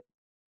own shit.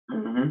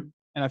 Mm-hmm.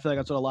 And I feel like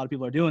that's what a lot of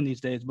people are doing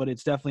these days, but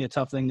it's definitely a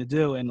tough thing to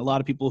do. And a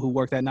lot of people who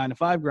work that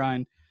 9-to-5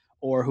 grind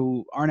or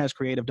who aren't as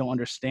creative don't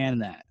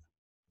understand that.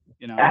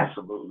 You know?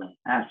 Absolutely.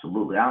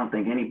 I don't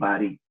think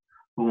anybody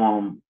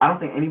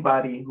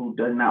who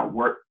does not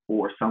work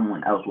for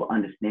someone else will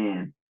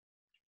understand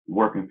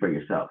working for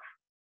yourself.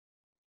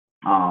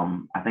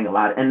 I think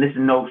and this is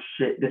no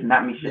shit. This is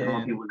not me shitting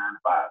on people 9 to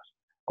 5s.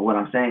 What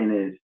I'm saying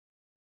is,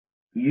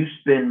 you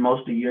spend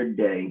most of your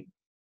day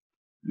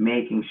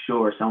making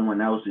sure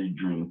someone else's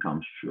dream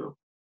comes true.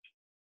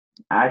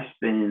 I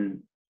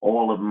spend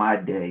all of my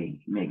day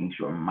making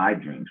sure my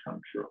dreams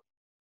come true.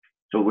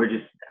 So we're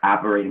just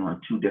operating on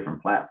 2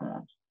 different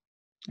platforms.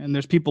 And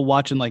there's people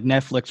watching like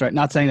Netflix, right?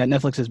 Not saying that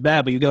Netflix is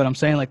bad, but you get what I'm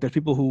saying? Like there's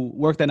people who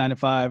work that 9 to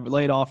 5,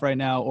 laid off right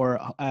now, or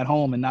at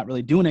home and not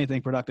really doing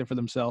anything productive for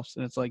themselves.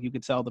 And it's like you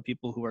could tell the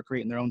people who are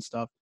creating their own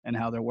stuff and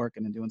how they're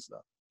working and doing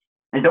stuff.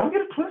 And don't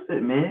get it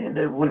twisted, man.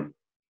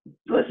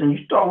 Listen, you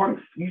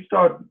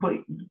start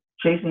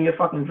chasing your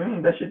fucking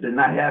dreams. That shit did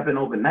not happen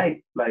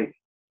overnight. Like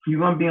you're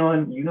gonna be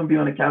on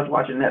the couch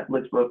watching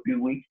Netflix for a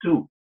few weeks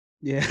too.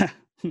 Yeah.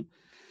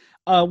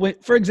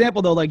 For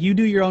example, though, like you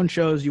do your own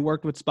shows, you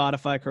worked with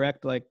Spotify,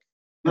 correct? Like,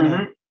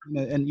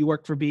 and you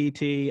worked for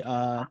BET,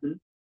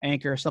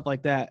 Anchor, stuff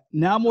like that.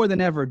 Now more than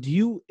ever,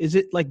 is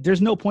it like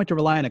there's no point to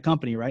rely on a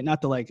company, right?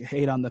 Not to like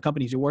hate on the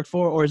companies you work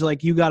for, or is it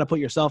like you got to put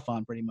yourself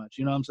on pretty much?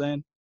 You know what I'm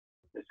saying?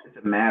 It's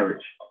a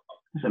marriage.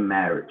 It's a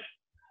marriage.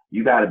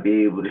 You got to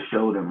be able to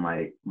show them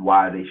like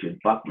why they should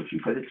fuck with you,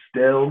 because it's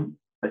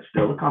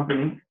still a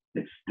company,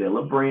 it's still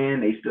a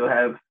brand. They still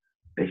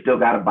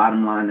got a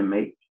bottom line to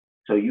make.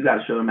 So you got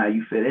to show them how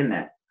you fit in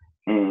that.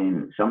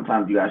 And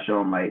sometimes you got to show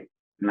them like,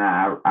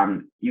 nah,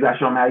 you got to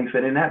show them how you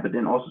fit in that. But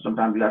then also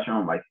sometimes you got to show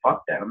them like,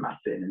 fuck that, I'm not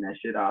fitting in that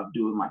shit. I'll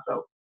do it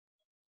myself.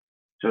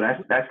 So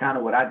that's kind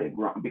of what I did,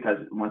 because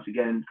once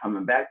again,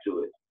 coming back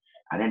to it,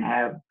 I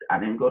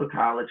didn't go to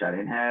college. I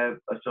didn't have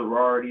a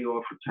sorority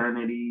or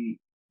fraternity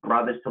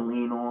brothers to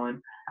lean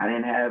on. I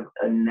didn't have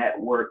a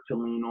network to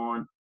lean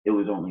on. It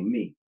was only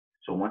me.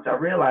 So once I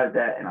realized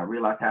that, and I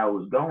realized how it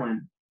was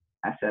going,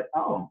 I said,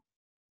 oh,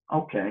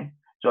 okay.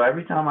 So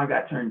every time I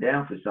got turned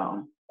down for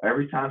something, or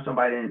every time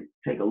somebody didn't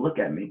take a look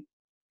at me,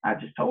 I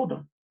just told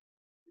them,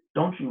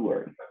 don't you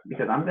worry,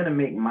 because I'm going to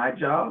make my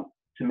job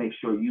to make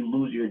sure you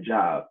lose your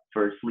job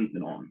for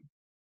sleeping on me.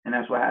 And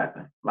that's what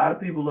happened. A lot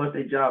of people lost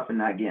their job for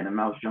not getting a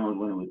Mouse Jones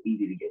when it was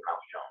easy to get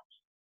Mouse Jones.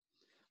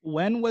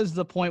 When was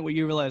the point where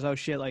you realized, oh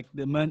shit, like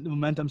the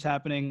momentum's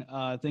happening,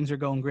 things are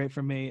going great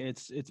for me,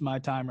 it's my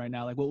time right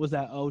now? Like what was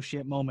that oh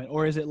shit moment?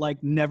 Or is it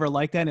like never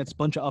like that and it's a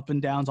bunch of up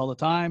and downs all the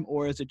time?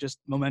 Or is it just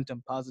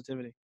momentum,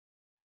 positivity?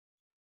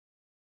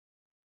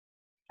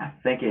 I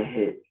think it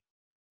hit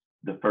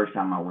the first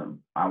time I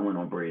went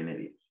on Brilliant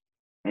Idiots.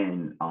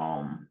 And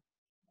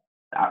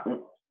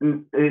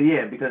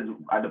because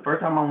the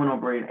first time I went on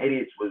Brilliant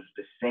Idiots was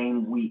the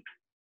same week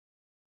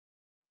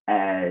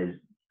as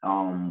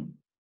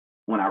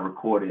when I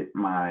recorded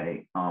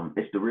my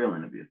It's the Real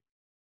interview.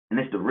 And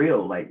It's the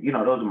Real, like, you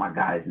know, those are my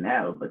guys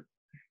now, but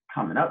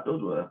coming up,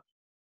 those were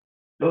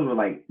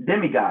like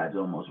demigods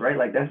almost, right?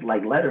 Like that's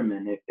like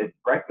Letterman. If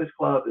Breakfast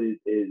Club is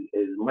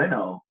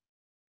Leno,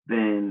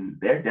 then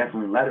they're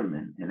definitely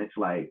Letterman. And it's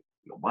like,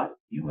 what?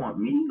 You want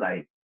me?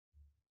 Like,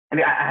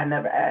 and I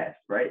never asked,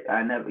 right?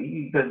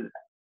 Because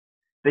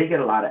they get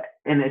a lot of,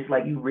 and it's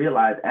like you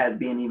realize, as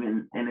being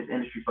even in this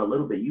industry for a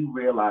little bit, you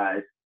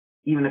realize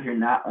even if you're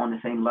not on the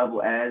same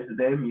level as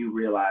them, you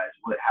realize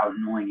how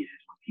annoying it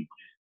is when people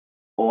just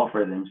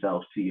offer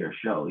themselves to your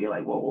show. You're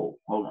like, whoa,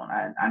 hold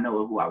on, I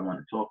know who I want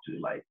to talk to.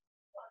 Like,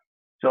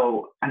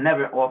 so I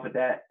never offered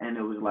that, and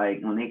it was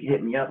like when they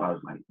hit me up, I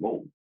was like,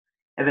 whoa.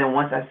 And then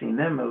once I seen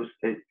them,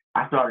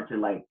 I started to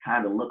like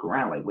kind of look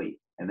around, like, wait,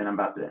 and then I'm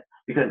about to,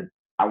 because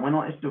I went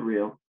on It's the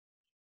Real,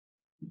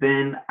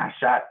 then I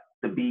shot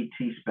the BET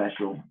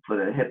special for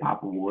the Hip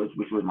Hop Awards,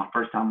 which was my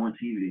first time on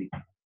TV.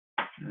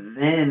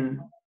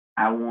 Then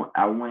I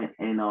went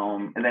and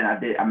then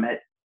I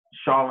met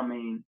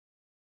Charlemagne.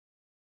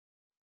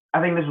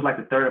 I think this was like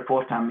the third or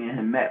fourth time me and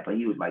him met, but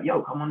he was like,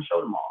 yo, come on the show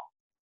tomorrow.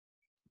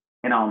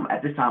 And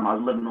at this time I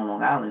was living on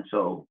Long Island,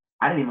 so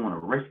I didn't even want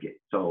to risk it.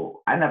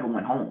 So I never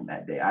went home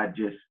that day. I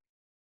just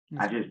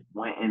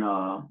went and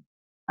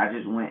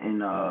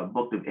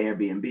booked an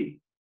Airbnb.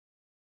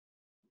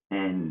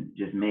 And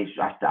just made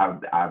sure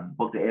I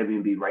booked the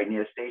Airbnb right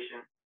near the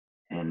station,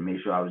 and made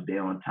sure I was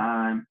there on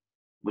time,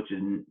 which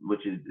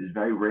is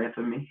very rare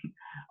for me.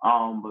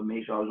 But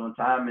made sure I was on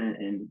time,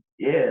 and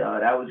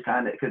that was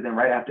kind of, because then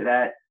right after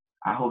that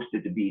I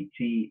hosted the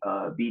BT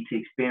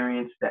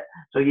Experience.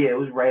 It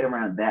was right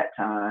around that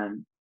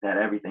time that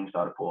everything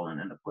started falling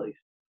into place.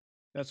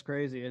 That's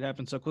crazy. It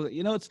happened so quickly.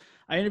 You know,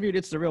 I interviewed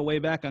It's the Real way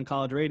back on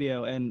college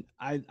radio, and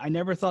I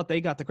never thought they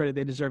got the credit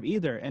they deserve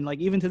either. And like,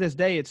 even to this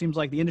day, it seems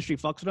like the industry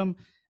fucks with them.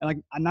 And like,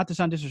 not to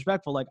sound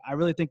disrespectful, like I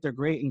really think they're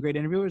great and great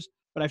interviewers,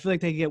 but I feel like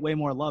they get way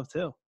more love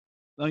too.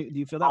 Do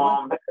you feel that way?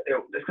 That's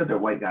because they're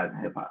white guys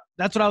in hip hop.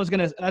 That's what I was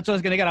gonna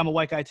get. I'm a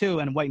white guy too,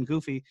 and white and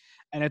goofy.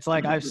 And it's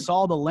like, I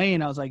saw the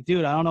lane. I was like,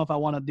 dude, I don't know if I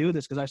want to do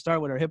this, because I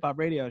started with our hip hop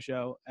radio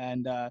show,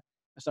 and I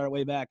started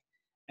way back.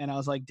 And I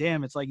was like,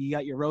 damn, it's like you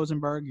got your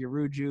Rosenberg, your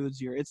Rude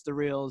Judes, your It's the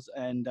Reals,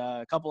 and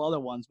a couple other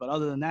ones. But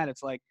other than that,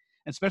 it's like,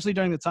 especially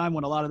during the time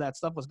when a lot of that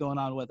stuff was going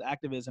on with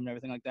activism and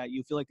everything like that,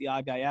 you feel like the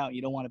odd guy out.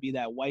 You don't want to be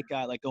that white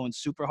guy like going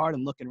super hard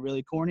and looking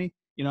really corny.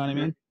 You know what I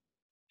mean?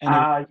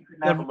 And you can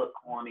never look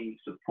corny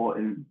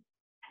supporting,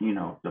 you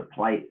know, the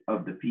plight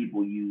of the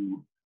people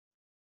you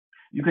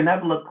can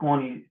never look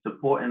corny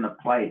supporting the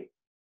plight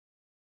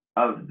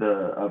of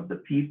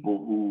the people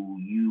who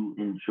you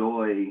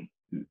enjoy,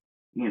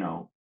 you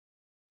know,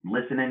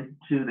 listening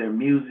to their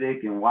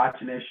music and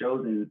watching their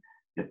shows and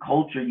the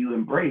culture you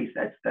embrace.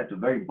 That's a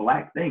very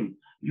Black thing.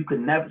 You could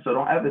never, so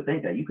don't ever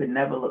think that. You could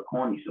never look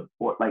corny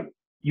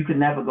you could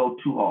never go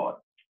too hard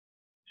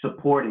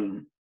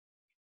supporting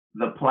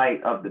the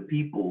plight of the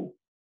people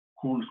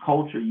whose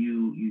culture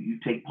you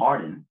take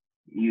part in,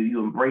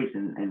 you embrace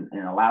and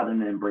allow them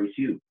to embrace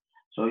you.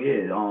 So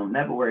yeah,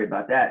 never worry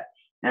about that.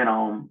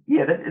 And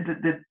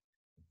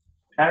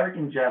Eric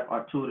and Jeff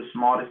are two of the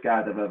smartest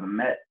guys I've ever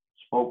met,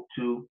 spoke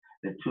to.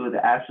 They're two of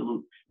the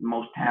absolute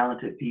most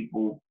talented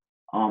people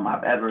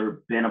I've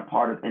ever been a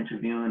part of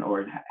interviewing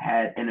or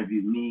had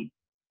interviewed me.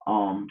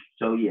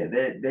 So yeah,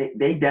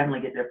 they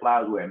definitely get their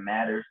flowers where it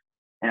matters.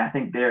 And I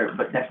think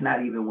but that's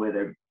not even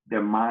where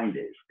their mind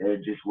is. They're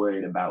just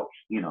worried about,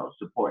 you know,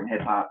 supporting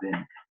hip hop and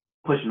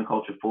pushing the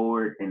culture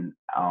forward. And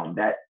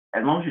that,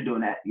 as long as you're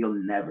doing that, you'll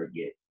never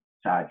get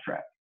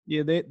sidetracked.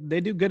 Yeah,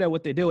 they do good at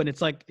what they do. And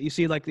it's like, you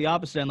see like the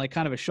opposite end, like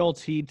kind of a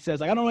Schultz, he says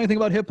like, I don't know anything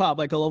about hip hop.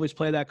 Like he'll always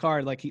play that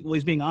card. Like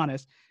he's being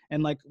honest.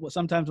 And like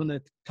sometimes when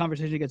the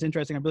conversation gets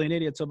interesting, a Brilliant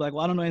Idiots, he'll be like,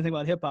 well, I don't know anything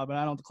about hip hop and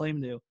I don't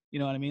claim to, you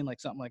know what I mean? Like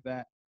something like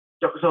that.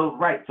 So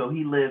right. So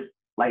he lives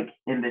like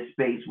in this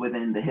space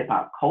within the hip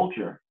hop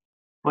culture,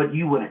 but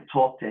you wouldn't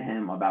talk to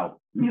him about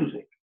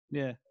music.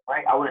 Yeah.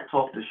 Right. I wouldn't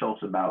talk to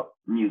Schultz about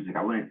music.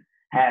 I wouldn't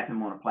have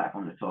him on a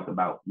platform to talk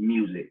about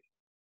music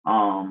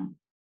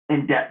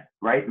in depth.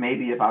 Right.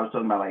 Maybe if I was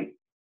talking about like,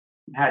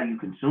 how do you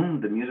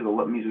consume the music or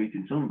what music you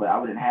consume, but I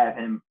wouldn't have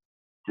him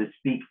to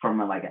speak from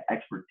like an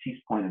expertise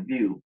point of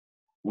view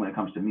when it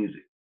comes to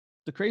music.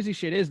 The crazy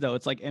shit is though,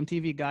 it's like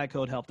MTV Guy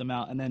Code helped him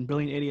out, and then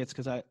Brilliant Idiots,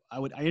 because I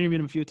interviewed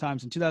him a few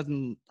times in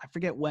 2000, I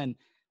forget when,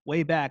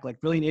 way back.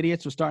 Like Brilliant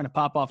Idiots was starting to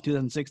pop off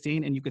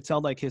 2016, and you could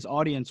tell like his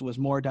audience was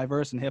more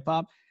diverse in hip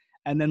hop,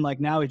 and then like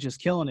now he's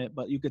just killing it.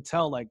 But you could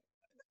tell like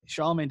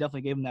Charlamagne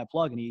definitely gave him that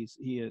plug, and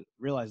he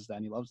realizes that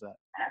and he loves that.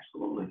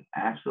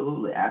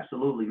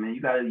 Absolutely, man.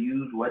 You got to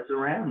use what's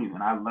around you,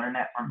 and I learned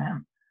that from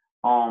him.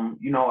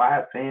 You know, I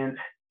have fans.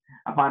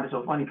 I find it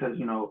so funny because,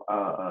 you know,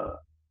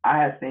 I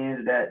have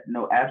fans that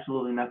know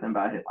absolutely nothing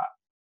about hip hop,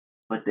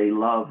 but they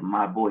love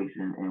my voice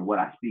and what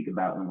I speak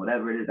about, and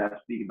whatever it is I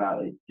speak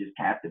about, it just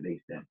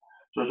captivates them.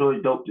 So it's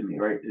always dope to me,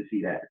 right, to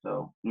see that.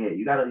 So yeah,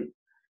 you gotta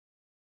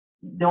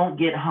don't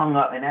get hung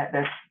up, and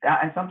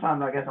and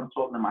sometimes I guess I'm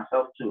talking to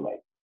myself too.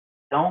 Like,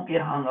 don't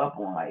get hung up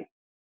on like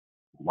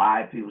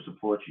why people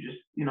support you.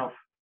 Just, you know,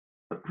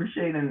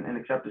 appreciate and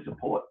accept the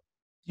support.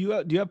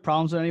 Do you have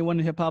problems with anyone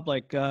in hip hop?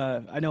 Like,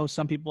 I know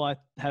some people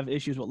have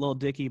issues with Lil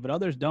Dicky, but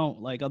others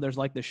don't. Like, others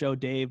like the show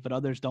Dave, but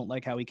others don't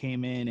like how he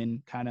came in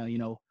and kind of, you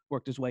know,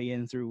 worked his way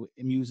in through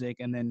music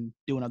and then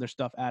doing other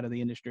stuff out of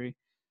the industry.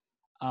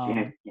 I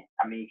mean,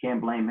 you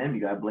can't blame him.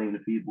 You got to blame the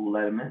people who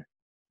let him in.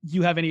 Do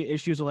you have any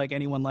issues with like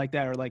anyone like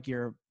that, or like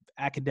your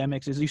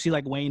academics? Is you see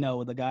like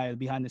Wayno, the guy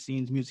behind the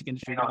scenes music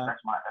industry? You know, that's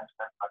my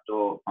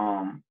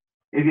dog.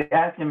 If you're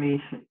asking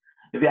me,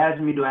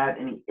 do I have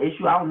any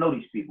issue? I don't know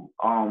these people.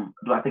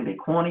 Do I think they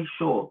corny?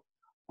 Sure.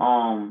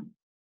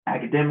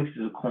 Academics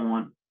is a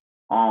corn.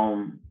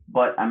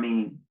 But I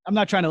mean, I'm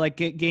not trying to like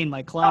gain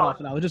like clout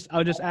off it. I was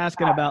just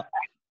asking about.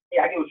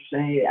 Yeah, I get what you're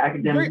saying. Yeah,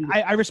 academics.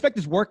 I respect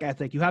his work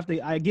ethic.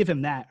 I give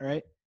him that,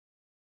 right?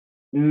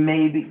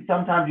 Maybe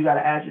sometimes you got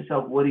to ask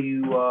yourself, what do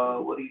you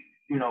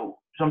know?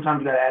 Sometimes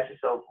you got to ask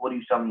yourself, what are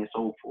you selling your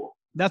soul for?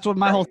 That's what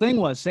my whole thing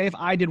was. Say if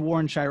I did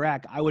War in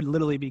Chirac, I would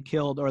literally be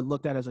killed or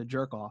looked at as a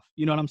jerk off.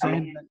 You know what I'm saying? I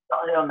mean,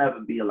 they'll never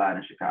be allowed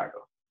in Chicago.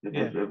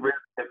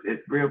 If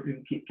real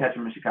people keep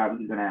catching them in Chicago,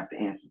 he's gonna have to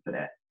answer for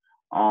that.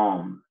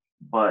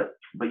 But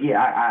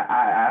yeah,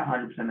 I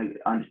 100%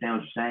 understand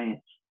what you're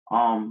saying.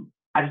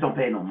 I just don't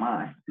pay no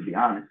mind, to be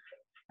honest.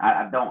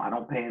 I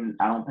don't pay him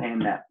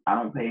that. I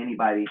don't pay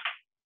anybody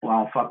who I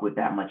don't fuck with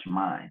that much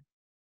mind.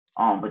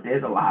 But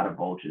there's a lot of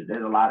vultures.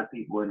 There's a lot of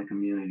people in the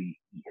community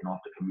eating off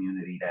the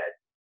community that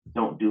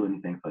don't do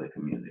anything for the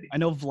community. I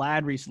know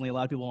Vlad recently. A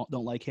lot of people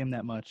don't like him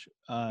that much.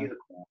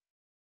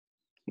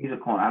 He's a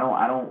corn.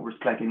 I don't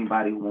respect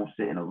anybody who won't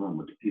sit in a room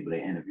with the people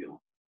they interview.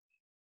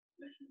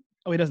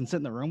 Oh, he doesn't sit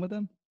in the room with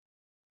them?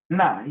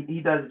 Nah, he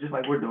does it just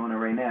like we're doing it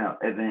right now,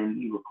 and then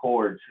he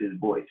records his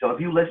voice. So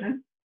if you like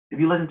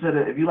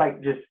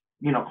just,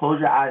 you know, close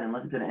your eyes and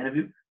listen to the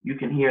interview, you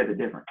can hear the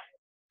difference.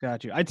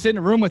 Got you. I'd sit in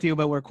a room with you,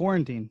 but we're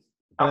quarantined.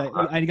 I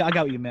got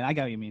what you mean. I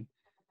got what you mean.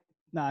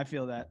 No, I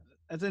feel that.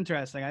 That's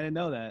interesting. I didn't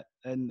know that.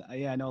 And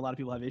yeah, I know a lot of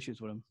people have issues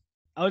with him.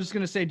 I was just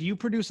going to say, do you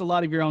produce a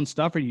lot of your own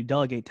stuff or do you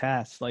delegate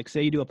tasks? Like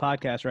say you do a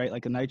podcast, right?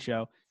 Like a night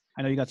show.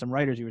 I know you got some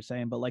writers you were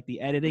saying, but like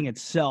the editing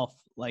itself,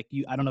 like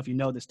I don't know if you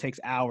know, this takes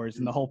hours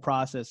and the whole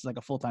process is like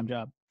a full-time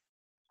job.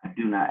 I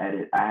do not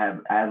edit. I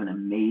have an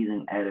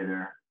amazing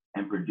editor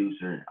and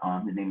producer.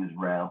 His name is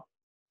Rel.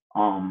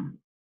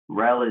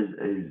 Rel is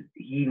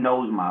he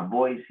knows my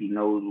voice. He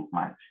knows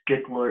my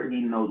stickler.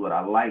 He knows what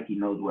I like. He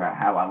knows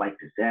how I like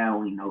to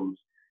sound. He knows,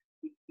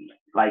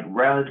 like,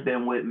 Rel has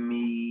been with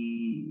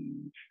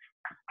me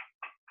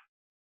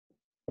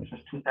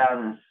since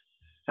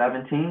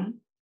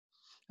 2017.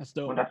 That's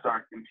dope. When I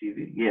started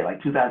MTV. Yeah,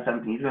 like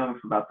 2017. He's been with me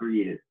for about 3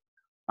 years.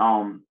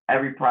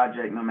 Every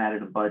project, no matter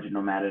the budget,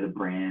 no matter the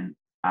brand,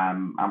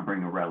 I'm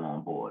bringing Rel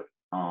on board.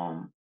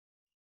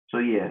 So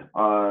yeah,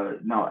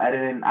 no,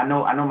 editing. I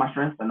know my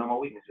strengths. I know my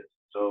weaknesses.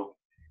 So,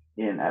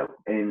 and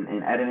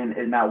editing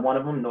is not one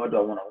of them. Nor do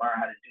I want to learn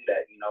how to do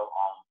that.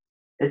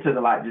 It took a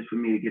lot just for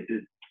me to get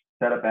this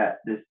set up at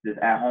this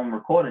at home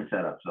recording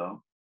setup.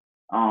 So,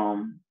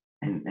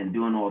 and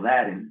doing all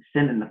that and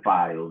sending the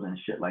files and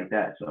shit like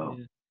that. So,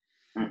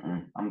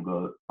 I'm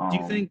good. Do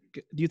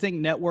you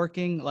think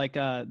networking, like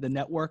the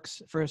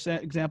networks, for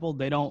example,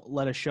 they don't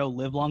let a show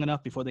live long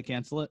enough before they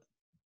cancel it?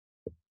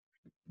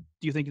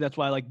 Do you think that's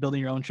why, like, building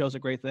your own show is a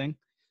great thing?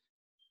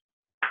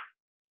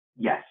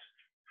 Yes,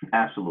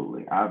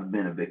 absolutely. I've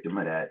been a victim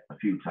of that a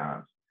few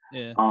times.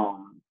 Yeah.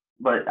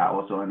 But I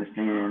also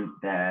understand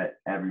that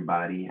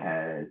everybody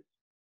has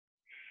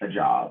a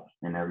job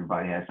and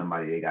everybody has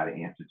somebody they got to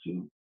answer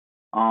to.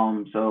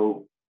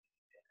 So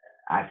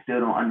I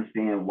still don't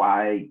understand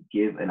why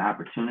give an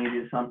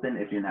opportunity to something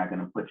if you're not going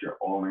to put your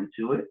all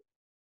into it.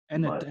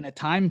 And a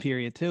time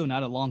period too,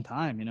 not a long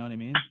time. You know what I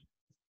mean?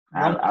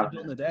 I've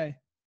built in a day.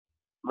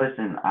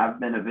 Listen, I've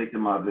been a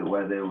victim of it,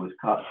 whether it was,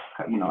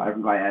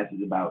 everybody asks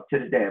about, to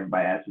this day,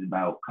 everybody asks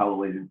about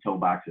colorways and toe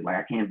boxes. Like,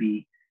 I can't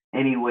be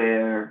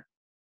anywhere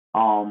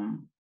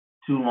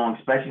too long,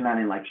 especially not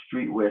in, like,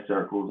 streetwear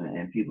circles,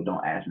 and people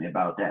don't ask me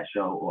about that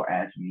show or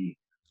ask me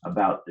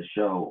about the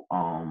show.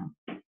 So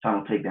I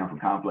don't take down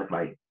from conflict,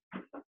 like,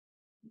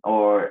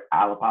 or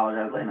I'll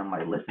apologize later. And I'm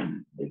like,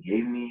 listen, they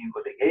gave me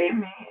what they gave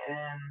me,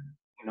 and,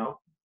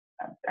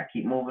 I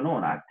keep moving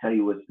on. I tell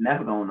you, it's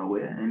never going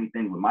nowhere,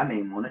 anything with my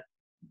name on it.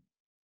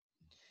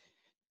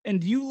 And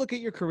do you look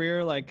at your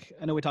career, like,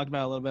 I know we talked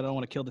about it a little bit, I don't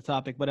want to kill the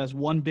topic, but as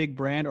one big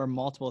brand or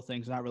multiple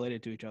things not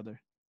related to each other?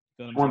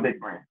 One big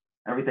brand.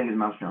 Everything is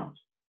Mouse Jones.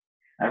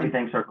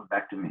 Everything circles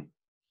back to me.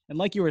 And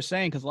like you were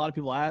saying, because a lot of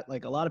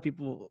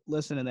people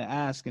listen and they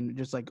ask, and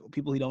just like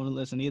people who don't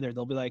listen either,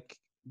 they'll be like,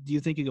 do you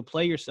think you could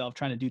play yourself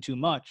trying to do too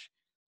much?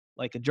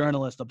 Like a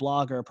journalist, a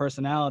blogger, a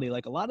personality,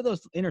 like a lot of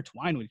those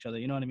intertwine with each other,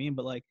 you know what I mean?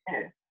 But like,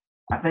 yeah.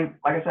 I think,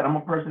 like I said, I'm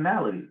a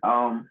personality.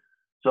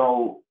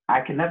 So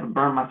I can never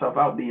burn myself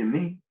out being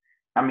me.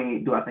 I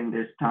mean, do I think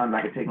there's times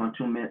I could take on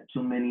too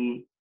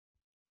many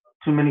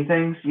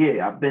things?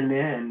 Yeah, I've been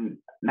there, and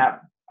I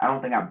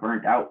don't think I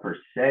burnt out per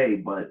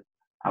se, but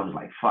I was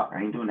like, fuck,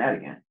 I ain't doing that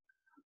again.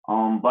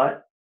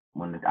 But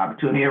when the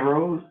opportunity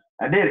arose,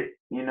 I did it.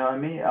 You know what I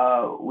mean?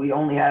 We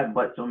only have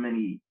but so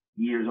many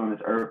years on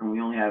this earth, and we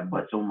only have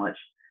but so much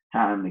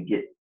time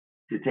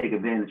to take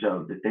advantage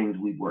of the things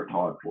we've worked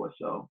hard for.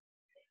 So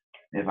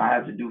if I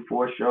have to do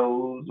 4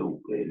 shows,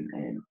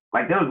 and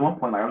like, there was one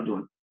point, like, I was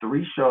doing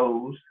 3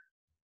 shows.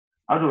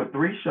 I was doing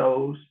 3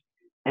 shows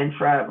and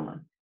traveling,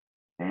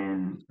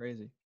 and that's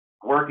crazy.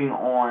 Working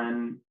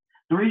on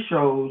 3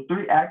 shows,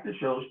 3 active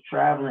shows,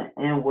 traveling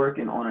and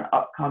working on an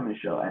upcoming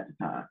show at the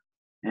time.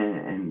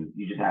 And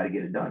you just had to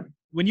get it done.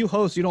 When you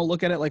host, you don't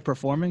look at it like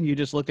performing. You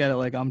just look at it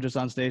like I'm just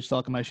on stage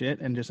talking my shit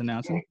and just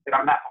announcing. Yeah,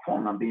 I'm not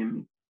performing. I'm being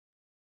me.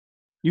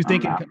 You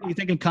think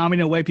in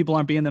comedy in a way people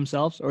aren't being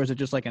themselves, or is it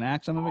just like an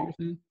act? Some of it you're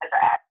saying? It's an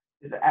act.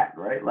 It's an act,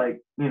 right?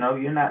 Like,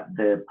 you're not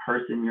the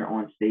person you're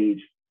on stage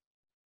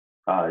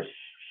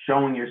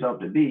showing yourself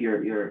to be.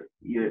 You're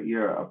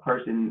a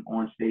person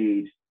on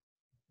stage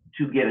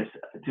to get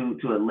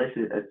to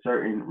elicit a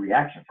certain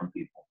reaction from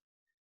people.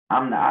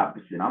 I'm the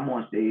opposite. I'm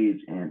on stage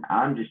and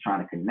I'm just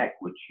trying to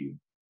connect with you.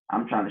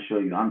 I'm trying to show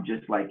you I'm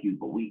just like you,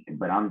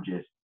 but I'm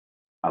just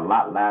a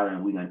lot louder,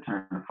 and we're gonna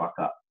turn the fuck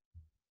up.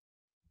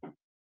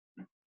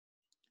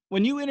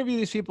 When you interview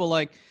these people,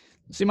 like,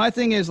 see, my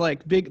thing is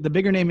like the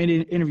bigger name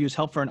interviews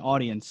help for an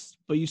audience,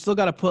 but you still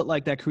got to put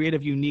like that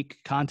creative, unique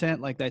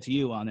content like that's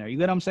you on there. You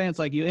get what I'm saying? It's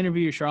like you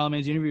interview your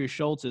Charlemagne's, you interview your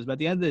Schultz's, but at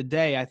the end of the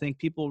day, I think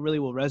people really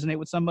will resonate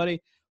with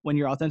somebody when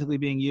you're authentically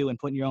being you and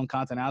putting your own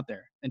content out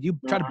there. And you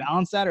try to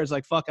balance that, or it's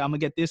like, fuck, I'm gonna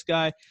get this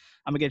guy,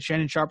 I'm gonna get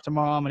Shannon Sharp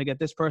tomorrow, I'm gonna get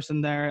this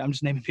person there. I'm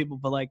just naming people,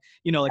 but like,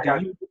 like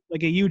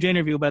a huge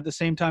interview, but at the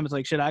same time, it's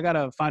like, shit, I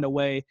gotta find a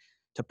way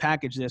to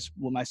package this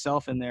with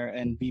myself in there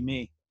and be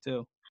me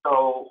too.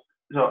 So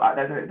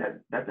that's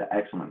an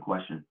excellent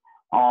question.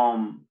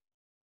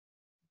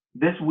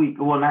 This week,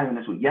 well, not even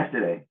this week,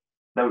 yesterday,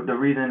 the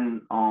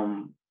reason I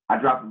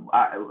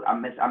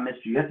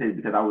missed you yesterday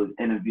because I was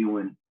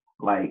interviewing,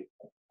 like,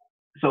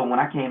 so when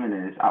I came into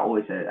this, I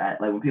always said,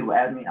 like, when people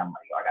ask me, I'm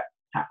like, yo,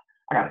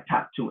 I got a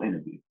top 2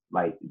 interview.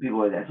 Like, people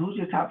always ask, who's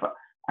your top 5?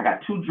 I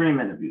got 2 dream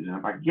interviews, and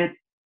if I get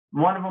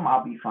one of them,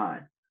 I'll be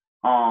fine.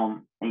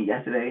 And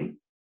yesterday,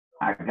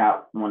 I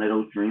got one of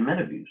those dream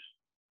interviews,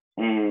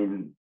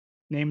 and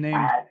name names.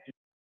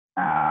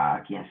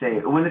 I can't say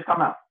it. When this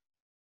come out?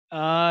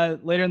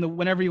 Later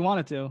whenever you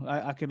wanted to.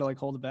 I could like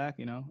hold it back,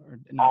 you know, or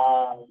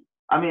not.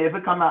 I mean, if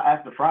it come out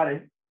after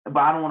Friday, but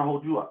I don't want to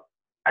hold you up.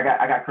 I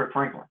got Kirk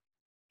Franklin.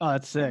 Oh,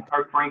 that's sick.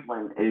 Kirk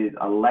Franklin is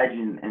a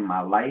legend in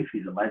my life.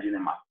 He's a legend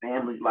in my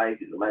family's life.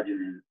 He's a legend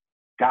in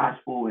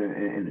gospel and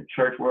in the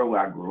church world where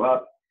I grew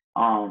up.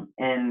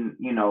 And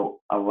you know,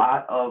 a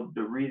lot of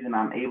the reason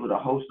I'm able to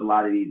host a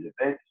lot of these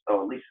events,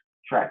 or at least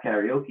track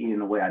karaoke in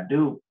the way I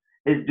do,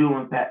 is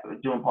doing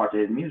parts of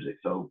his music.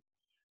 So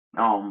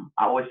I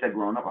always said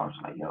growing up, I was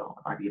like, yo,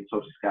 if I could get to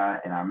talk to this guy,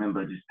 and I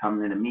remember just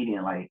coming in a meeting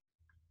and like,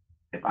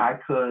 if I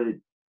could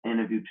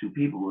interview two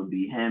people, it would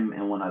be him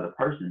and one other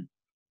person.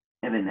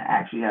 And then to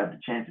actually have the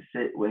chance to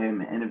sit with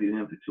him and interview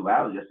him for 2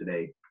 hours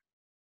yesterday,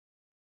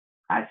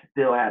 I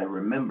still had to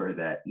remember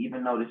that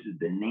even though this is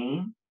the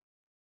name,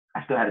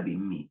 I still had to be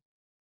me,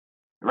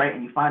 right?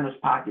 And you find those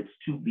pockets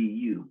to be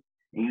you,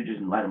 and you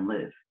just let them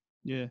live.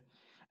 Yeah.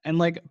 And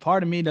like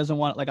part of me doesn't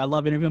want, like, I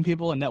love interviewing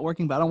people and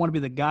networking, but I don't want to be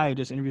the guy who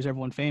just interviews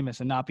everyone famous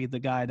and not be the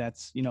guy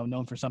that's, you know,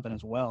 known for something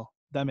as well.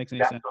 If that makes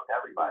any sense. Talk to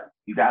everybody.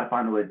 You got to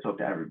find a way to talk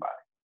to everybody.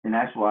 And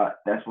that's what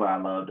I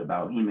loved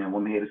about He-Man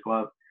Women Haters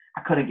Club.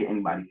 I couldn't get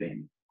anybody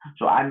famous.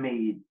 So I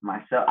made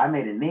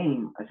a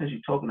name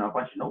essentially talking to a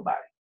bunch of nobody.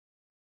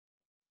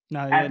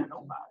 No, yeah.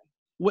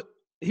 What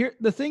here?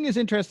 The thing is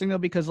interesting though,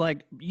 because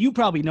like you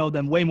probably know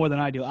them way more than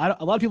I do. A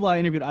lot of people I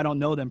interviewed, I don't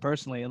know them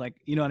personally. Like,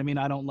 you know what I mean?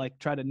 I don't like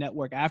try to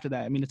network after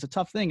that. I mean, it's a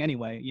tough thing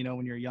anyway, you know,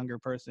 when you're a younger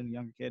person,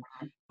 younger kid.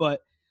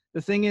 But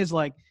the thing is,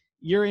 like,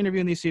 you're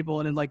interviewing these people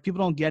and then like people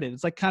don't get it.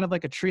 It's like kind of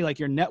like a tree, like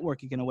you're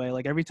networking in a way.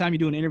 Like every time you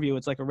do an interview,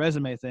 it's like a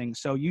resume thing.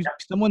 So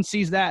someone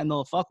sees that and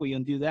they'll fuck with you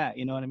and do that.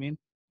 You know what I mean?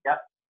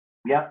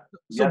 Yep.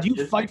 So do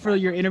you fight for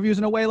your interviews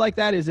in a way like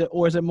that? Is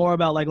it more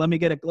about like, let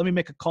me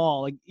make a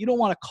call? Like you don't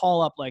want to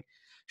call up like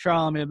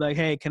Charlamagne and be like,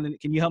 hey, can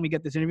you help me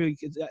get this interview?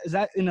 Is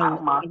that in a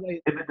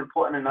way? If it's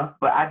important enough,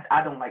 but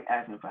I don't like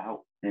asking for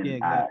help. And yeah,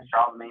 exactly.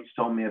 Charlamagne's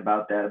told me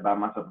about that, about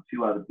myself, a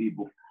few other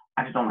people.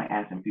 I just don't like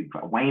asking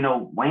people.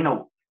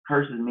 Wayno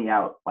curses me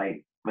out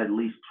like at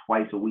least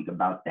twice a week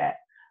about that.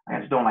 I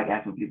just don't like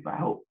asking people for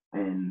help,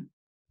 and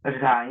that's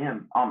just how I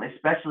am.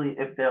 Especially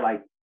if they're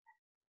like,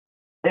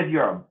 if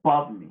you're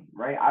above me,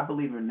 right? I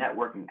believe in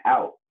networking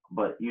out,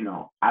 but you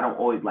know, I don't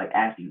always like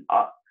asking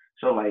up.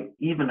 So like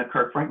even the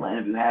Kirk Franklin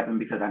interview happened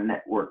because I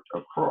networked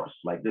across.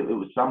 Like it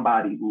was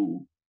somebody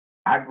who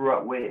I grew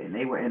up with, and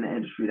they were in the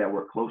industry that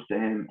were close to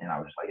him, and I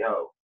was like,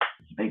 yo,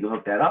 you think you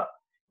hook that up?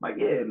 I'm like,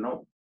 yeah,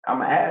 no, I'm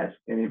gonna ask.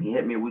 And then he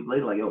hit me a week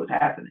later, like, yo, it's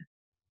happening.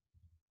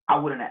 I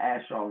wouldn't have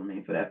asked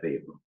Charlamagne for that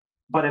favor.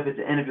 But if it's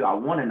an interview I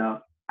want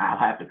enough, I'll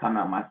have to come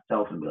out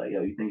myself and be like,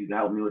 yo, you think you can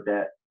help me with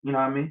that? You know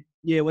what I mean?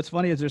 Yeah, what's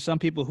funny is there's some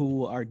people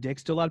who are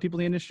dicks to a lot of people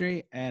in the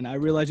industry, and I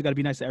realize you got to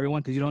be nice to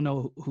everyone because you don't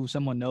know who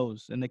someone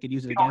knows, and they could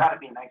use it against you. You don't got to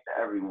be nice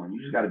to everyone.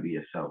 You just got to be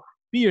yourself.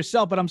 Be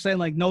yourself, but I'm saying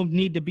like no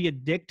need to be a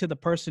dick to the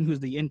person who's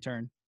the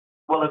intern.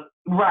 Well,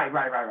 right.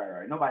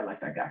 Nobody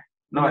likes that guy.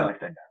 Nobody likes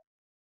that guy.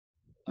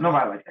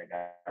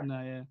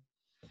 No, yeah.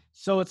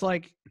 So it's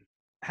like,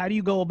 how do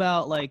you go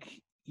about like,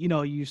 you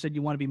know, you said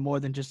you want to be more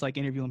than just like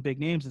interviewing big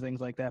names and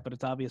things like that, but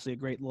it's obviously a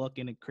great look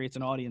and it creates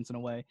an audience in a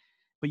way.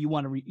 But you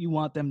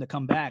want them to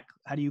come back.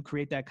 How do you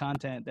create that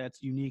content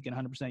that's unique and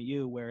 100%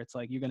 you, where it's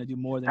like you're going to do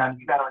more than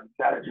you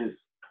gotta just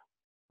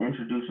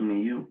introduce them to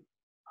you.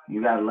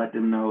 You gotta let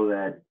them know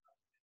that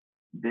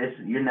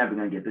you're never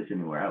gonna get this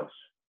anywhere else.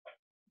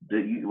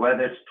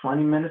 Whether it's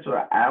 20 minutes or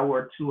an hour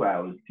or 2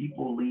 hours,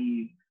 people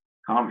leave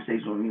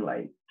conversation with me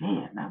like,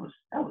 damn, that was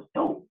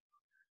dope.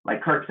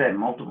 Like Kirk said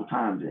multiple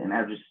times, and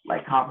that was just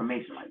like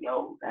confirmation, like,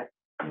 yo, this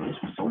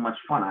was so much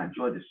fun. I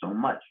enjoyed this so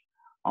much.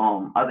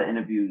 Other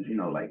interviews, you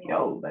know, like,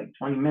 yo, like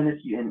 20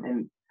 minutes,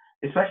 and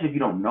especially if you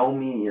don't know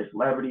me and you're a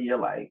celebrity, you're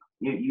like,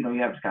 you know,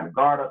 you have to kind of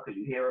guard up because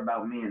you hear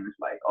about me and it's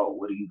like, oh,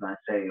 what are you gonna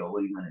say or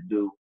what are you gonna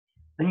do?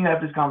 Then you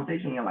have this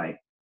conversation and you're like,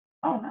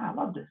 oh no, I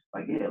love this.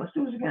 Like, yeah, let's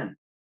do this again.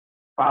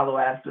 Follow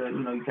after, you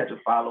know, you catch a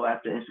follow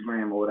after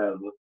Instagram or whatever.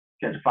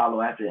 Catch a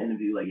follow after the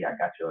interview, like, yeah, I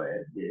got your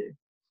ass, yeah.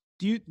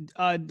 Do you,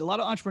 a lot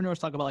of entrepreneurs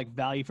talk about like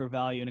value for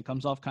value, and it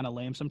comes off kind of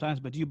lame sometimes,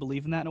 but do you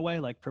believe in that in a way,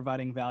 like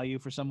providing value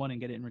for someone and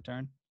get it in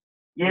return?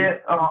 Yeah,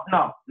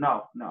 no,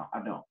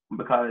 I don't,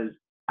 because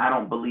I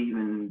don't believe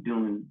in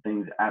doing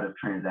things out of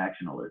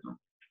transactionalism.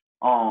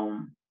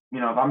 You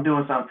know, if I'm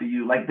doing something for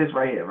you, like this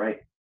right here, right?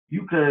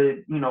 You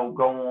could, you know,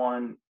 go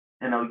on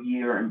in a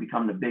year and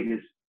become the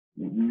biggest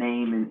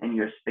name in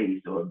your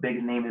space or a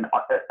big name in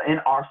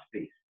our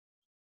space.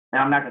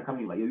 And I'm not gonna come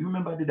to you like, yo, you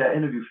remember I did that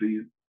interview for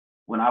you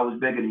when I was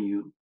bigger than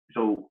you?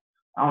 So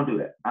I don't do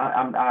that.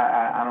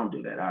 I don't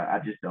do that.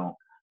 I just don't.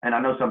 And I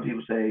know some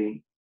people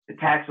say the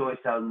tax always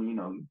tells me,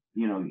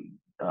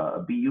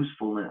 be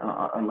useful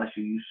unless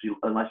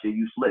you're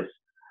useless.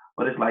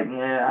 But it's like,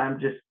 yeah,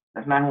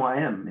 that's not who I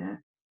am, man.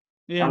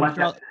 Yeah, unless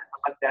that's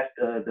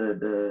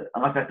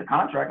the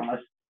contract,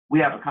 unless we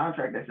have a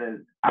contract that says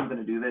I'm going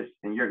to do this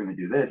and you're going to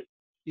do this.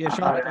 Yeah,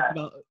 Charlotte talked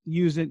about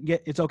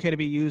it's okay to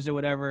be used or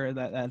whatever,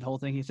 that whole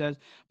thing he says.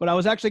 But I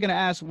was actually going to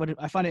ask,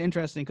 I find it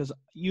interesting because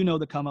you know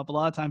the come up. A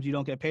lot of times you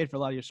don't get paid for a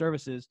lot of your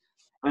services.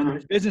 And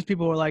there's business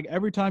people who are like,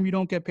 every time you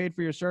don't get paid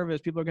for your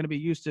service, people are going to be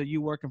used to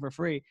you working for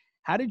free.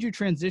 How did you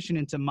transition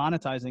into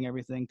monetizing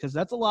everything? Because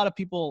that's a lot of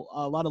people,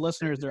 a lot of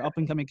listeners, they're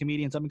up-and-coming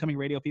comedians, up-and-coming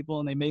radio people,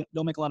 and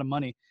don't make a lot of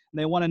money. And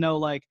they want to know,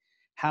 like,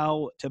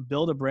 how to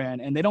build a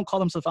brand. And they don't call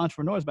themselves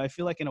entrepreneurs, but I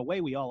feel like in a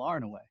way we all are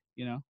in a way,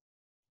 you know?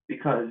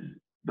 Because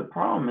the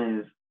problem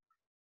is,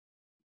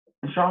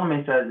 and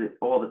Charlamagne says it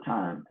all the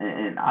time,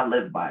 and I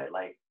live by it,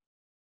 like,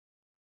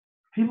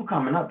 people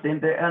coming up,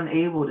 they're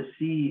unable to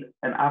see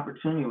an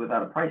opportunity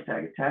without a price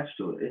tag attached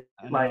to it.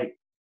 It's like,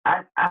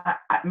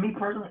 me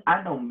personally,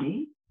 I know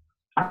me,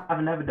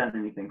 I've never done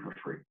anything for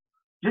free.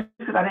 Just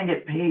because I didn't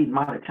get paid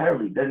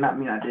monetarily does not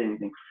mean I did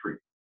anything for free.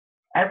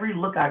 Every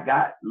look I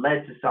got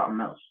led to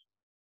something else.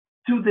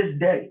 To this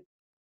day,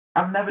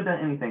 I've never done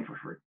anything for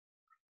free.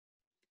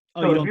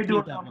 Oh, so you if don't you're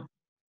doing something,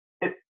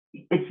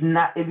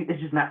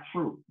 it's just not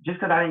true. Just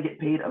because I didn't get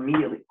paid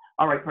immediately.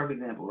 All right, perfect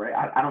example,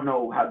 right? I don't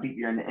know how deep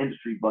you're in the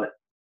industry, but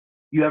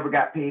you ever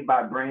got paid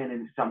by a brand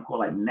in something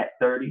called like net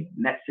 30,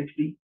 net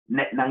 60,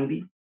 net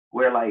 90,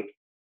 where like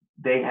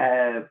they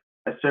have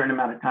a certain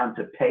amount of time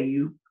to pay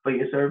you for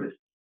your service?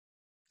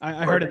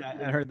 I heard of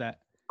that. I heard that.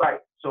 Right.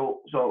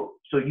 So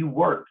you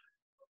worked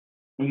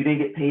and you didn't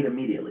get paid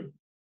immediately.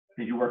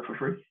 Did you work for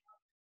free?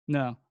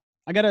 No.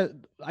 I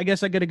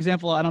guess a good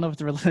example. I don't know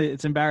if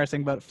it's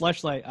embarrassing, but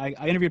Fleshlight,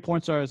 I interviewed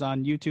porn stars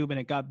on YouTube and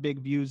it got big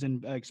views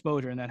and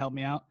exposure, and that helped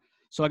me out.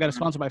 So I got a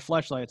sponsor by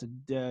Fleshlight.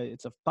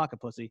 It's a pocket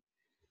pussy.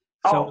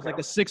 So it's like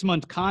a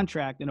 6-month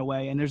contract in a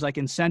way, and there's like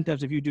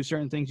incentives. If you do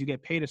certain things, you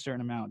get paid a certain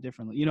amount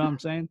differently. You know what I'm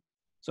saying?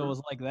 So it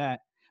was like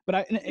that.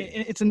 But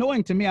it's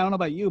annoying to me. I don't know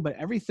about you, but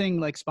everything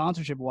like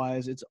sponsorship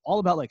wise, it's all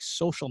about like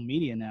social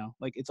media now.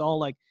 Like it's all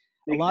like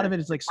a lot of it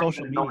is like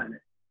social media.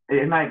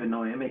 It's not even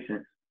annoying. It makes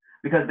sense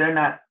because they're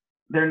not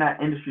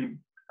industry.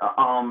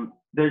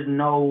 There's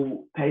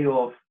no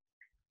payoff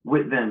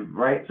with them,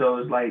 right? So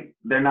it's like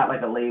they're not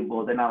like a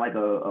label. They're not like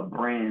a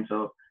brand.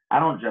 So I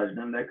don't judge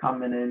them. They're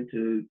coming in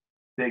to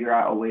figure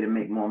out a way to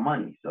make more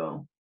money.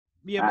 So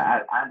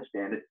yeah, I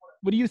understand it.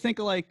 What do you think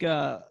of like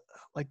a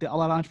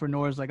lot of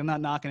entrepreneurs? Like, I'm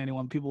not knocking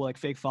anyone. People like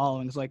fake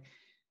followings. Like,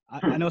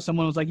 I know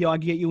someone was like, "Yo, I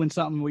can get you in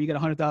something where you get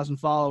 100,000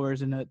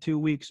 followers in a 2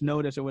 weeks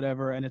notice or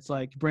whatever," and it's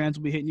like brands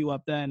will be hitting you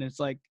up then. It's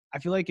like I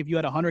feel like if you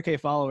had 100K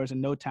followers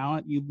and no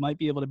talent, you might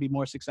be able to be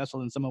more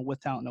successful than someone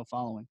with talent, no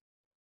following.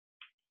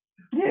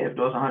 Yeah, if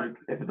those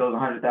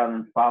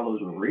 100,000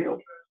 followers were real.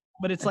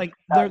 But it's like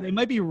they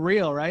might be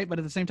real, right? But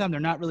at the same time, they're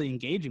not really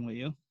engaging with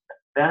you.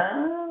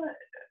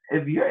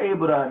 If you're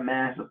able to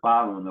amass a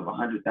following of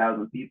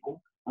 100,000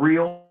 people,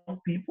 real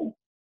people,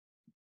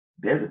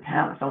 there's a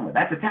talent somewhere.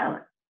 That's a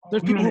talent.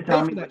 There's people who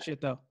pay for that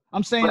shit, though.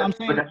 I'm saying.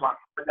 But that's what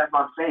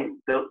I'm saying.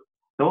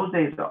 Those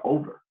days are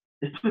over.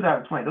 It's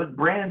 2020. Those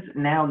brands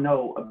now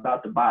know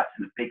about the bots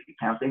and the fake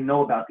accounts. They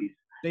know about these.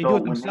 They do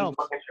it themselves.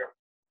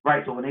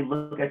 So when they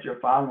look at your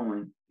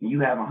following, you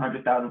have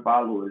 100,000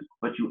 followers,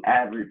 but you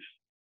average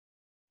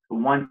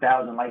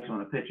 1,000 likes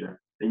on a picture,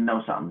 they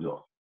know something's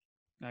off.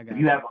 If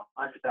you have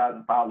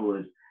 100,000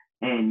 followers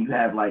and you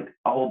have like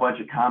a whole bunch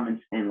of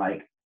comments in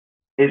like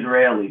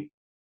Israeli,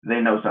 they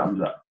know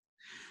something's up.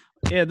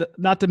 Yeah,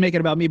 not to make it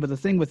about me, but the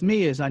thing with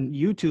me is on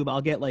YouTube,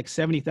 I'll get like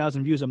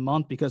 70,000 views a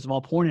month because of all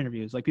porn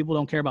interviews. Like people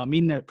don't care about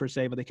me per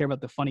se, but they care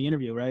about the funny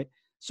interview, right?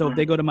 So if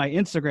they go to my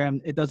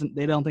Instagram,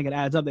 they don't think it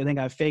adds up. They think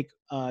I fake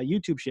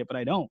YouTube shit, but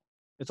I don't.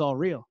 It's all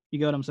real. You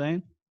get what I'm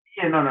saying?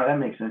 Yeah, no, that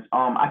makes sense.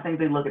 I think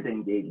they look at the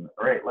engagement,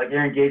 right? Like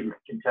your engagement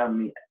can tell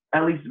me,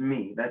 at least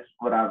me, that's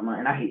what I've learned.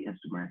 And I hate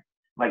Instagram.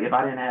 Like if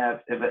I didn't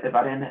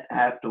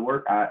have to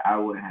work, I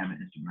wouldn't have an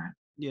Instagram.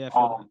 Yeah.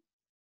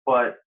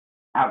 But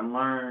I've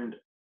learned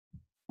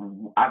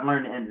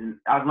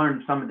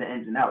some of the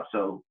ins and outs.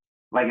 So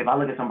like if I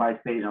look at somebody's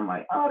page, I'm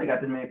like, oh, they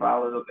got this many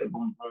followers. Okay,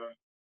 boom,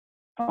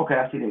 boom. Okay,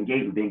 I see the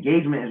engagement. The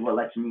engagement is what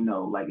lets me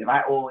know. Like if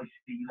I always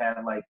see you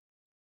have like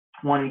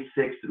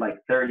 26 to like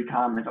 30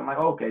 comments, I'm like,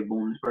 okay,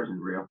 boom, this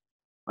person's real.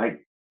 Like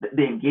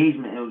the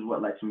engagement is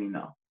what lets me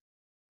know.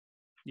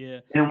 Yeah.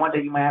 And one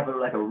day you might have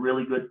a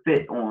really good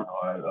fit on,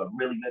 or a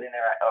really good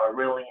or a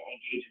really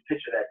engaging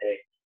picture that day.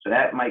 So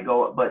that might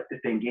go up, but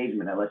it's the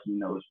engagement that lets me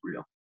know it's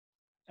real.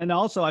 And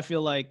also, I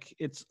feel like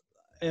it's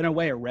in a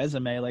way a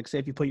resume. Like, say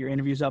if you put your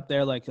interviews up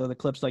there, like the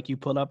clips like you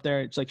put up there,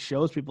 it's like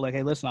shows people like,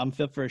 hey, listen, I'm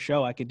fit for a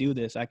show. I could do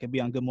this. I could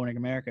be on Good Morning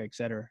America, et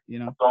cetera. You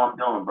know. That's all I'm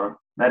doing, bro.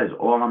 That is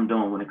all I'm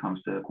doing when it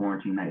comes to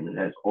Quarantine Nightly.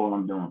 That's all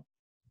I'm doing.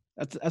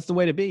 That's the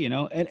way to be, you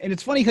know. And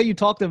it's funny how you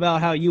talked about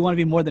how you want to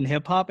be more than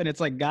hip hop, and it's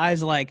like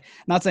guys like,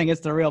 not saying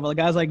it's the real, but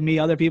guys like me,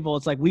 other people,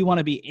 it's like we want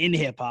to be in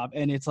hip hop,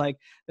 and it's like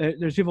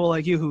there's people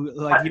like you who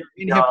like you're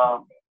in hip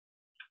hop.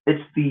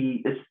 It's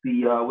the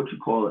what you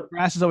call it?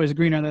 Grass is always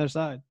greener on the other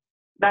side.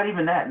 Not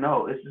even that.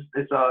 No, it's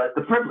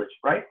the privilege,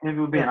 right? If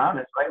we're being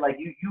honest, right? Like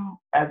you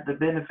as the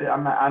benefit.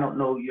 I don't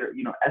know your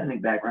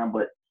ethnic background,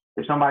 but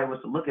if somebody was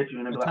to look at you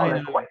and they'd be like, oh,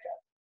 that's a white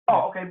guy.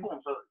 Oh, okay,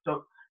 boom.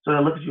 So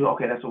they look at you,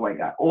 okay, that's a white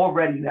guy.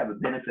 Already you have a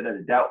benefit of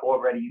the doubt.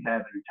 Already you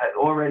have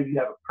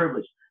a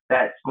privilege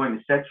that's going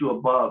to set you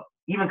above.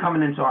 Even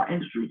coming into our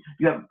industry,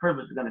 you have a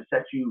privilege that's going to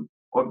set you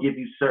or give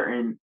you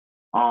certain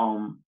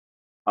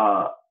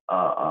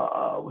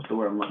what's the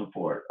word I'm looking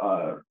for?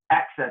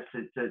 Access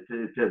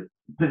to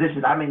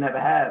positions I may never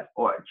have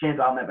or a chance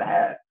I'll never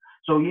have.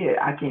 So yeah,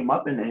 I came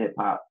up in the hip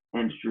hop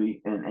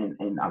industry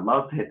and I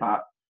loved hip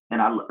hop.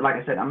 And like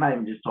I said, I'm not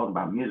even just talking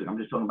about music. I'm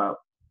just talking about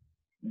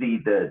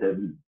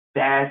the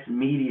vast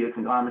media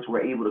conglomerates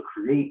we're able to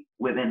create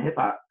within hip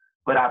hop.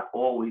 But I've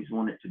always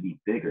wanted to be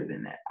bigger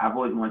than that. I've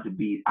always wanted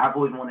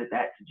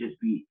that to just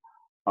be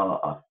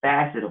a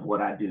facet of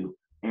what I do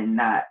and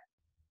not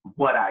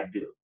what I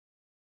do.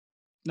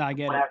 No, I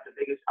get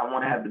it. I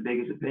want to have the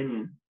biggest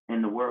opinion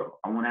in the world.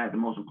 I want to have the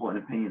most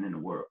important opinion in the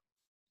world.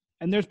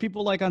 And there's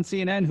people like on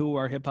CNN who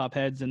are hip hop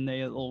heads and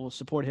they will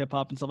support hip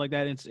hop and stuff like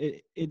that.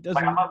 It doesn't.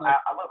 Like I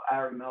love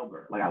Ari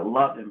Melber. Like I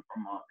love him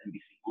from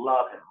NBC.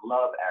 Love him.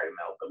 Love Ari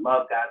Melber.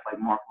 Love guys like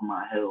Mark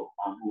Lamont Hill,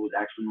 who was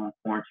actually on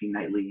Quarantine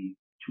Nightly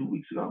 2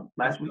 weeks ago.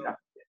 Last week,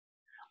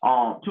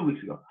 2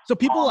 weeks ago. So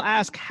people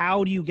ask,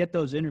 how do you get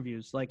those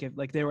interviews? Like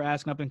if they were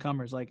asking up and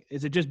comers, like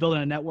is it just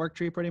building a network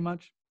tree pretty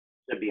much?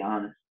 To be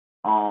honest.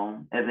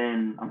 And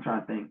then I'm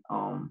trying to think.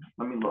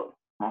 Let me look.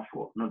 My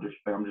fault. No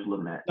disrespect. I'm just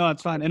looking at. No,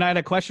 it's fine. And I had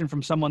a question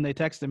from someone. They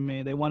texted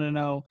me. They want to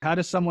know, how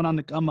does someone on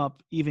the come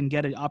up even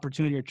get an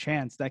opportunity or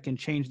chance that can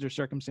change their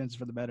circumstances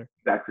for the better?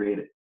 You got to create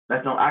it.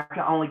 I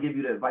can only give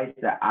you the advice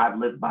that I've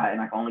lived by,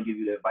 and I can only give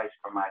you the advice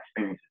from my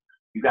experiences.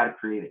 You got to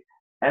create it.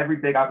 Every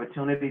big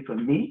opportunity for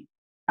me,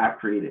 I've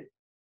created.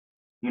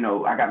 You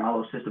know, I got my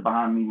little sister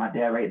behind me, my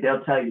dad, right?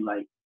 They'll tell you,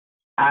 like,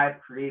 I've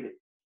created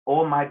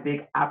all my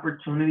big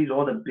opportunities,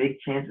 all the big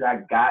chances I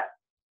got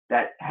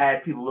that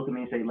had people look at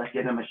me and say, let's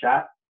give him a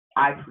shot.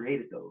 I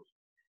created those.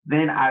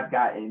 Then I've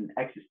gotten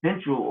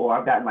existential, or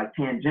I've gotten like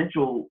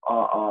tangential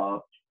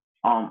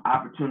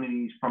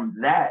opportunities from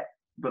that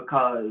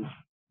because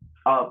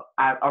of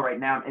all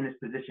right, now I'm in this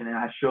position and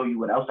I show you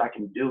what else I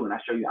can do and I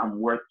show you I'm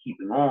worth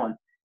keeping on.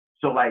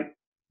 So like,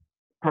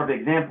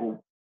 perfect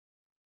example,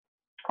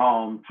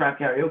 Trap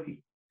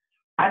Karaoke.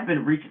 I've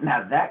been reaching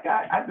out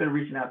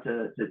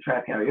to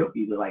Trap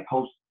Karaoke to like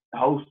host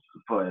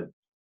for,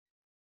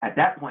 at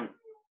that point,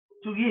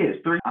 2 years,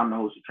 3. I'm the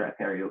host of Trap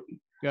Karaoke.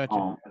 Gotcha.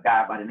 A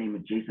guy by the name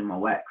of Jason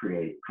Mowat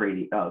created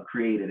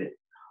it.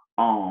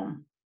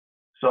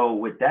 So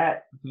with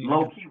that,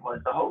 Low Key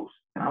was the host,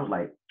 and I was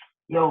like,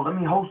 "Yo, let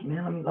me host,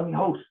 man. Let me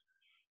host."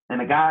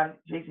 And the guy,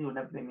 Jason, would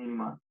never pay me any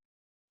money.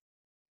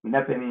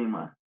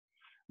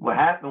 What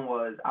happened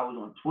was I was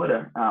on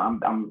Twitter. I'm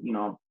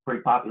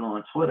pretty popular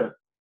on Twitter,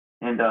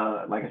 and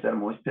like I said,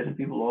 I'm always pissing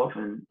people off,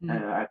 and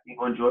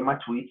people enjoy my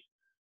tweets.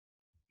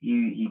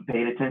 He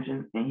paid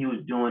attention, and he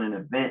was doing an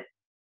event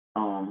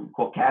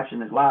called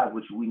Caption is Live,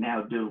 which we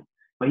now do,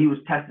 but he was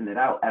testing it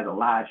out as a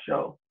live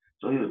show.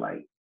 So he was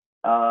like,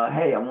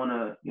 "Hey, I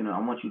want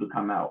you to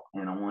come out,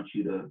 and I want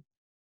you to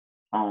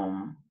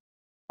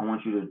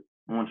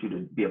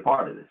be a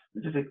part of this.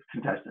 Just a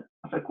contestant."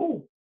 I was like,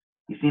 "Cool."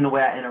 He's seen the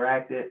way I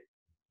interacted,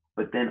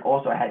 but then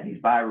also I had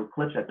these viral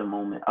clips at the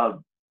moment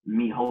of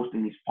me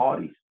hosting these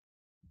parties,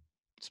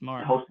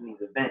 hosting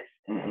these events,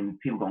 and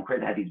people going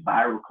crazy. I had these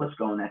viral clips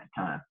going at the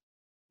time.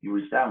 He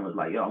reached out and was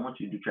like, "Yo, I want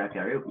you to do Trap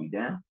Karaoke, you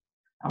down?"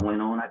 I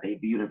went on, I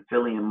debuted in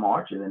Philly in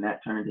March, and then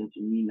that turned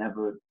into me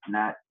never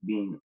not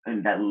being,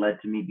 and that led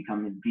to me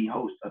becoming the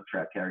host of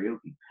Trap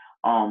Karaoke.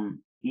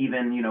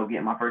 Even,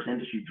 getting my first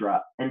industry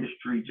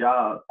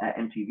job at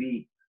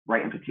MTV,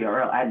 writing for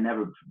TRL. I had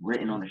never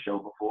written on a show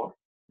before.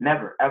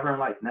 Never, ever in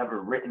life,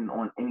 never written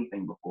on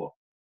anything before.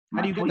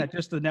 How do you get that?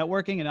 Just the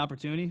networking and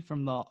opportunity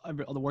from all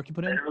the work you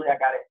put in?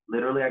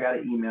 Literally, I got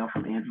an email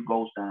from Andrew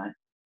Goldstein.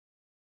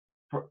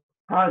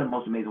 Probably the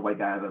most amazing white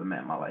guy I've ever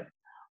met in my life.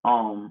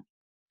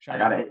 I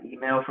got an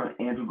email from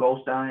Andrew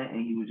Goldstein,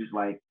 and he was just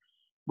like,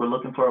 "We're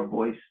looking for a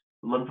voice.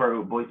 We're looking for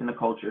a voice in the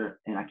culture,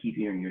 and I keep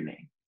hearing your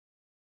name."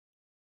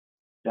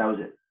 That was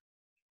it.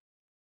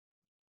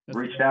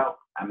 Reached out.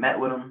 I met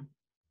with him.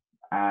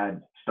 I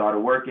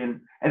started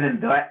working, and then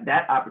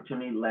that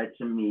opportunity led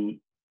to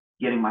me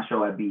getting my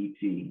show at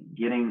BET,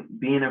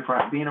 being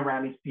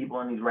around these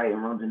people in these writing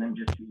rooms, and them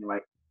just being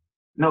like,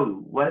 "No,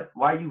 what?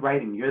 Why are you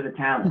writing? You're the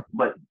talent."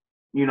 But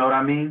you know what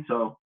I mean?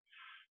 So,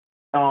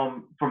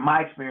 from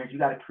my experience, you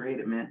got to create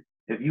it, man.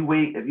 If you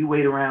wait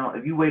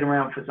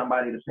around for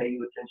somebody to pay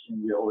you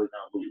attention, you're always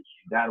gonna lose.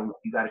 You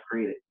gotta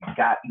create it. You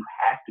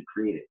have to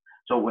create it.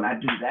 So when I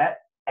do that,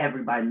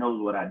 everybody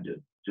knows what I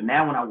do. So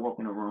now when I walk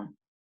in a room,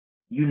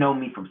 you know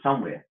me from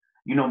somewhere.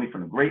 You know me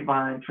from the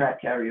Grapevine, Trap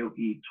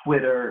Karaoke,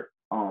 Twitter,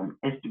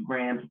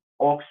 Instagram,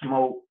 Aux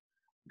Smoke,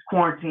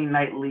 Quarantine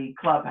Nightly,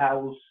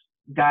 Clubhouse,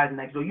 Guys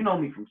Next Door. You know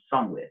me from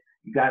somewhere.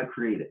 You got to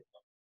create it.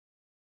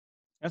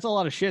 That's a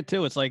lot of shit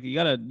too. It's like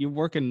you're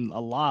working a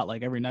lot,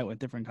 like every night with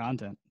different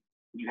content.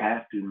 You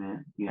have to,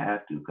 man. You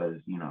have to,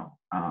 because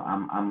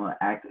I'm an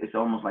actor. It's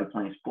almost like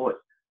playing sports.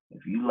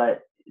 If you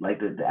let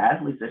the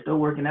athletes, they're still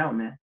working out,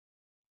 man.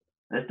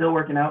 They're still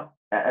working out.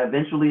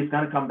 Eventually, it's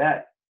gonna come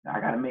back. I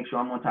got to make sure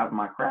I'm on top of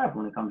my craft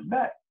when it comes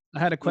back. I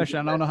had a question.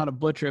 I don't know how to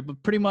butcher it,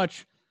 but pretty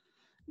much,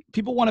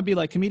 comedians want to be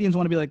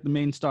like the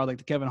main star, like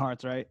the Kevin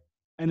Harts, right?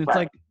 And it's Right.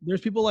 like,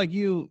 there's people like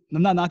you,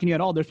 I'm not knocking you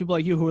at all. There's people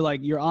like you who are like,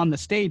 you're on the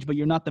stage, but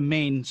you're not the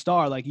main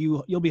star. Like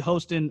you'll be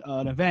hosting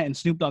an event and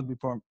Snoop Dogg be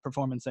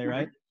performing, say,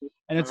 right?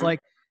 And it's like,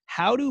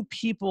 how do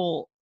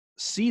people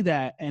see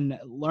that and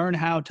learn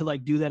how to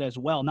like do that as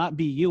well? Not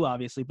be you,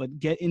 obviously, but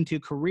get into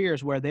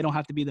careers where they don't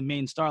have to be the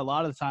main star. A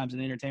lot of the times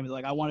in entertainment,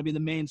 like, I want to be the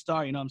main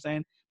star, you know what I'm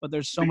saying? But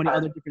there's so many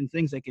other different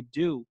things they could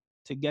do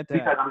to get that.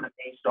 Because I'm the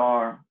main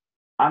star.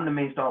 I'm the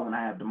main star when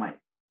I have the mic.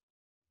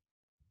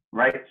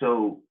 Right?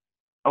 So,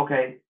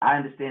 okay, I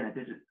understand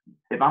that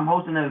if I'm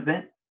hosting an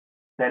event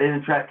that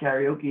isn't trap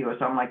karaoke or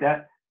something like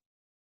that,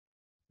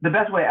 the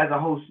best way as a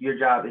host, your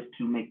job is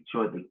to make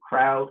sure the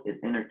crowd is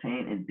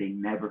entertained and they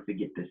never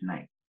forget this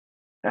night.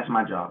 That's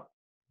my job.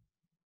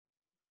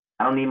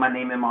 I don't need my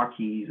name in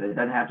marquees. It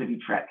doesn't have to be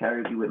trap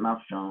karaoke with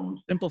Mouse Jones.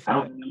 Simplify. I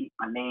don't need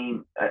my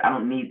name. I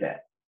don't need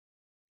that.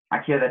 I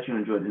care that you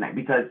enjoyed the night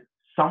because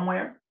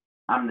somewhere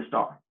I'm the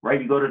star,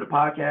 right? You go to the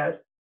podcast,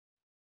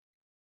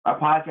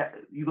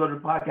 you go to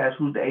the podcast,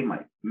 who's the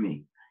A-Mic?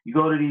 Me. You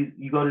go to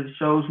the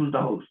shows, who's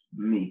the host?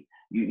 Me.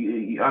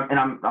 And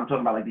I'm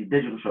talking about like these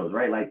digital shows,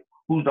 right? Like,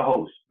 who's the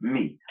host?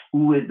 Me.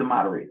 Who is the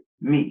moderator?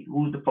 Me.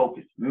 Who's the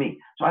focus? Me.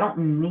 So I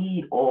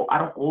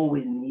don't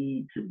always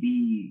need to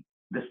be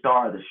the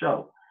star of the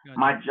show. Gotcha.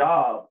 My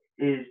job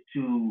is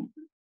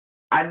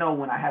I know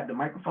when I have the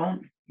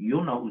microphone,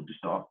 you'll know who's the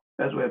star.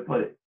 That's the way to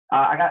put it.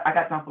 I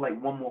got time for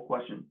like one more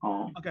question.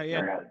 Okay,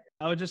 yeah.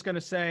 I was just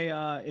gonna say,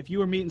 if you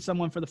were meeting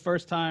someone for the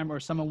first time, or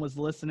someone was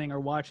listening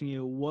or watching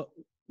you,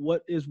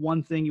 what is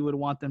one thing you would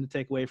want them to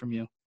take away from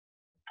you?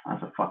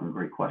 That's a fucking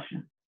great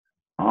question.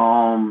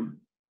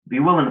 Be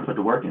willing to put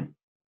the work in.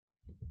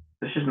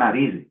 It's just not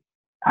easy.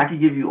 I could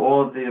give you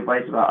all the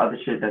advice about other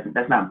shit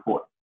that's not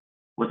important.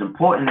 What's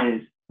important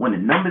is when the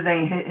numbers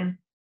ain't hitting,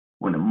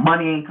 when the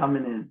money ain't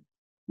coming in,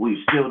 will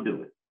you still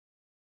do it?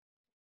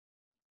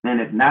 And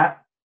if not,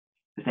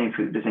 this ain't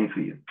for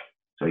you.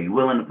 So you're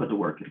willing to put the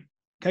work in.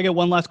 Can I get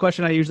one last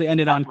question? I usually end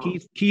it on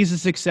keys to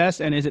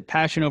success, and is it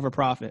passion over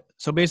profit?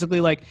 So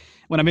basically, like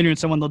when I'm interviewing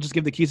someone, they'll just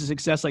give the keys to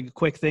success, like a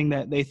quick thing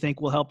that they think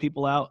will help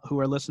people out who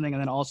are listening,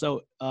 and then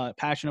also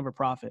passion over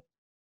profit.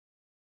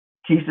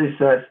 Keys to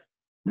success,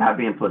 not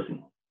being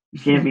pussy. You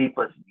can't be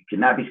pussy. You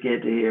cannot be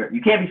scared to hear.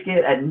 You can't be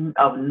scared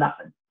of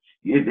nothing.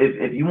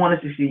 If you want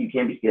to succeed, you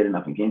can't be scared of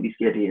nothing. You can't be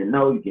scared to hear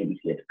no. You can't be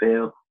scared to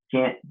fail.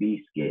 Can't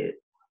be scared.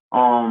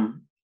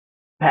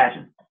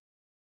 Passion.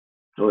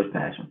 It's always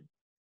passion.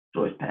 It's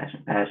always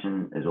passion.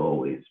 Passion is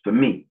always, for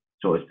me,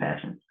 it's always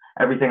passion.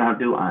 Everything I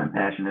do, I'm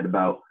passionate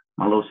about.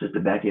 My little sister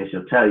back here,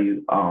 she'll tell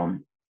you,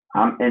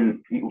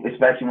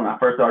 especially when I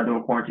first started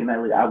doing Quarantine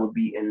Nightly, I would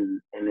be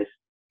in this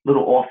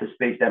little office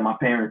space that my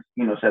parents,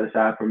 set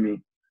aside for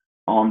me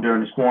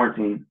during this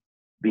quarantine,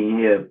 being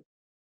here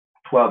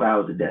 12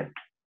 hours a day.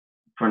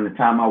 From the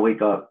time I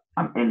wake up,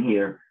 I'm in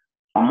here,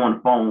 I'm on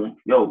the phone,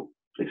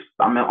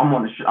 I'm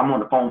on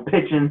the phone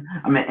pitching.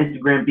 I'm at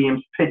Instagram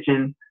DMs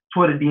pitching,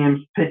 Twitter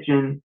DMs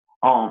pitching.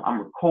 I'm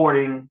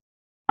recording.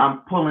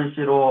 I'm pulling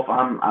shit off.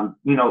 On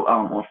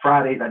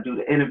Fridays I do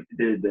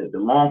the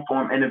long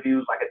form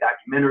interviews like a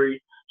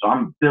documentary. So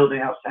I'm building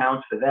out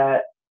sounds for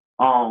that.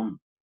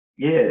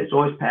 It's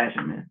always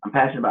passion, man. I'm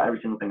passionate about every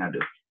single thing I do.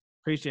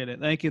 Appreciate it.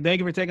 Thank you. Thank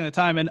you for taking the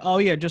time. And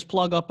just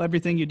plug up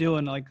everything you do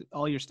and like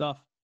all your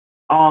stuff.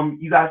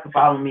 You guys can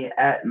follow me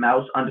at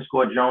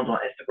Mouse_Jones on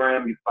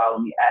Instagram. You can follow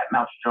me at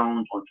Mouse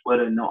Jones on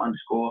Twitter, no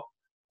underscore.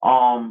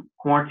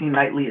 Quarantine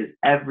Nightly is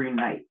every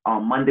night.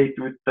 Monday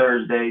through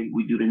Thursday,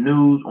 we do the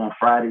news. On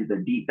Fridays, the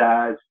deep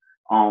dives.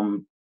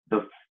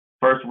 The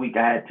first week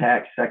I had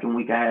Tax. Second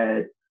week I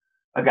had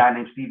a guy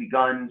named Stevie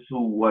Guns,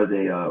 who was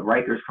a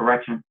Rikers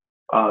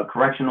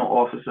correctional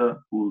officer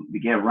who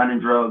began running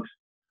drugs.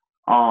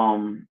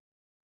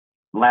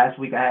 Last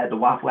week I had the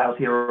Waffle House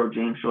hero,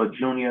 James Shaw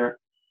Jr.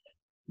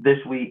 This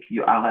week,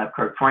 I'll have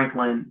Kirk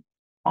Franklin.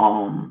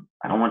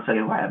 I don't want to tell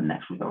you who I have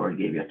next week. I already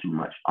gave you too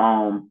much.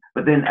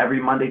 But then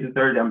every Monday through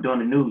Thursday, I'm doing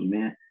the news,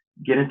 man.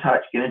 Get in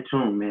touch, get in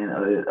tune, man.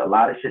 A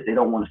lot of shit they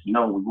don't want us to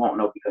know. We won't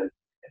know because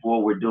if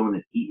all we're doing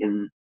is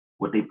eating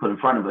what they put in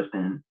front of us,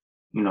 then,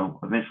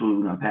 eventually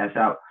we're going to pass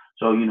out.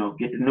 So,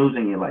 get the news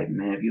in your life,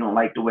 man. If you don't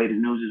like the way the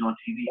news is on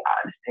TV,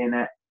 I understand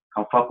that.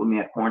 Come fuck with me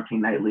at Quarantine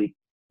Nightly.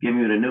 Give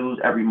me the news.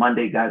 Every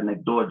Monday, Guys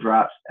Next Door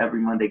drops. Every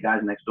Monday,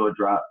 Guys Next Door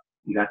drop.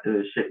 We got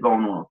the shit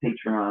going on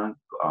Patreon.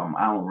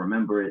 I don't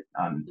remember it.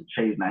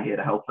 Shay's not here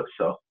to help us,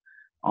 so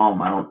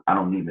I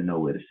don't even know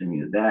where to send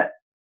you that.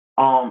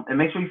 And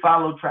make sure you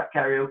follow Trap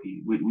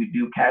Karaoke. We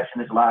do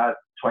Caption This Live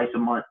twice a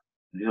month.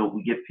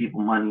 We give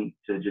people money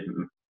to just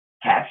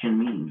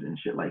caption memes and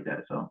shit like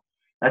that. So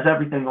that's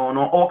everything going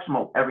on. Orc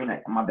Smoke every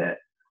night. My bad.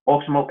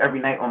 Orc Smoke every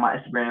night on my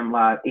Instagram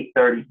Live,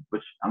 8:30,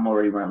 which I'm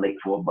already running late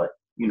for, but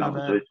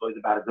so it's always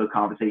about a good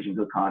conversation,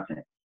 good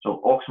content.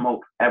 So Orc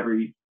Smoke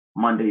every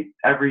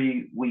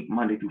week,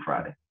 Monday through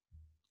Friday.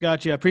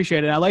 Gotcha. I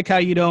appreciate it. I like how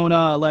you don't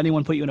let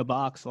anyone put you in a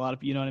box. A lot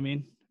of, you know what I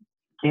mean?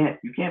 You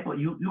can't put,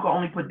 you can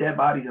only put dead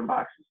bodies in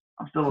boxes.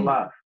 I'm still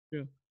alive.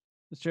 True.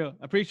 It's true.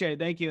 I appreciate it.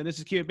 Thank you. This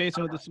is Keep It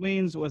Basement with the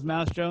Sweens with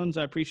Mouse Jones.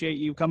 I appreciate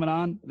you coming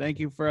on. Thank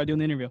you for doing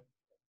the interview.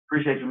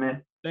 Appreciate you,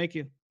 man. Thank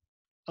you.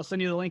 I'll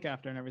send you the link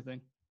after and everything.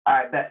 All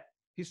right, bet.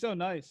 He's so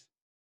nice.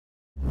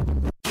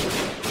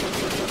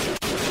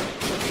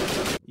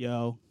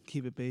 Yo,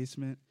 keep it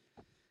basement.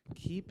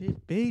 Keep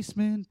it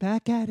basement.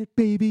 Back at it,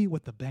 baby,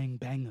 with the bang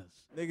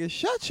bangers. Nigga,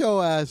 shut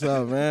your ass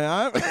up,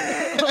 man.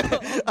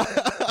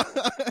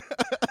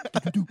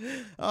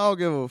 I don't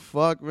give a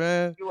fuck,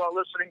 man. You are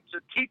listening to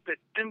Keep It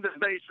in the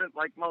Basement,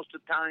 like most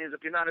Italians.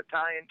 If you're not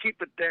Italian,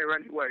 keep it there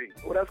anyway.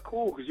 Well, that's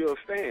cool because you're a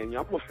fan.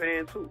 I'm a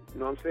fan too. You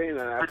know what I'm saying?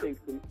 And I think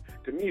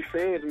to me,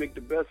 fans make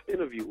the best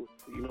interviewers.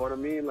 You know what I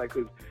mean? Like,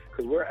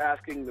 because we're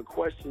asking the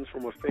questions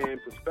from a fan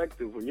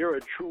perspective. When you're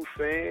a true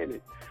fan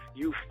and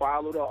you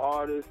follow the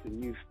artist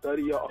and you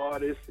study your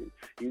artist and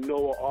you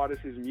know an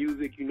artist's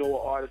music, you know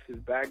an artist's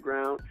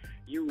background,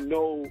 you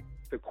know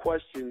the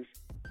questions,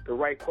 the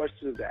right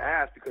questions to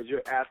ask because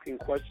you're asking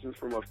questions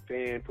from a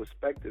fan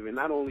perspective. And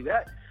not only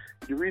that,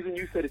 the reason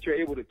you said that you're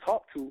able to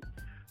talk to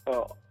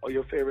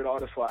your favorite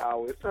artist for an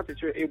hour, it's not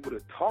that you're able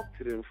to talk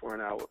to them for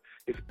an hour.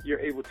 It's you're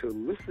able to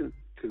listen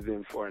to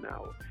them for an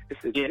hour.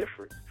 It's a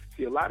difference.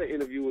 See, a lot of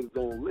interviewers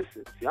don't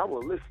listen. See, I'm a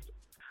listener.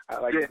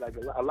 Like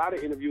a lot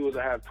of interviewers,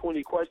 I have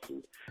 20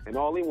 questions, and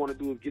all they want to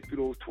do is get through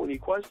those 20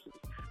 questions.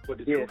 But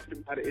the truth of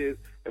the matter is,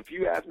 if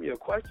you ask me a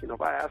question,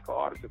 if I ask an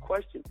artist a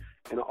question,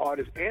 and the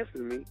artist answers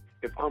me,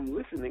 if I'm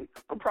listening,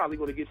 I'm probably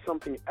going to get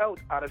something else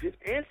out of his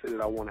answer that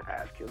I want to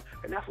ask him.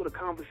 And that's what a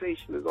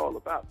conversation is all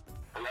about.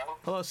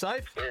 Hello,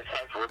 Sipe? Hey,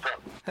 Sipe, what's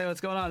up? Hey, what's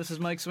going on? This is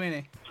Mike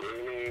Sweeney.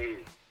 Sweeney.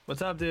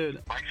 What's up,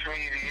 dude? Mike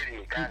Sweeney, the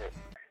idiot. Got it.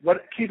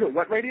 What? Keep it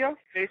what radio?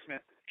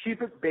 Basement.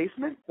 Keep it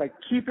basement? Like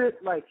keep it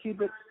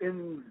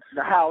in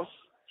the house.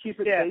 Keep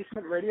it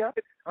basement radio?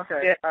 Okay.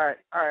 Yeah. All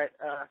right.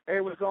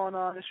 Hey, what's going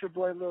on? It's your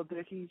boy Lil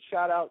Dicky.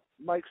 Shout out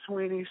Mike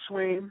Sweeney,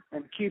 Swain,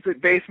 and Keep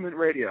It Basement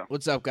Radio.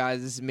 What's up,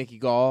 guys? This is Mickey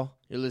Gall.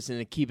 You're listening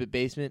to Keep It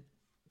Basement.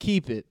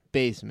 Keep It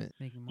Basement.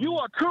 You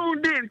are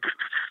tuned in.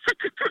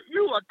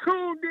 You are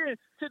tuned in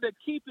to the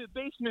Keep It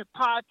Basement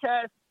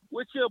podcast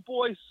with your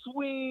boy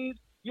Sween.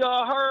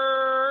 Y'all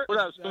heard? What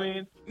up,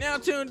 Sween? Now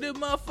tuned to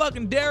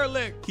motherfucking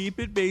Derelict.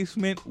 Keep It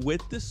Basement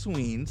with the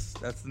Sweens.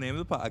 That's the name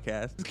of the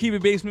podcast. Keep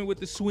It Basement with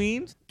the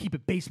Sweens. Keep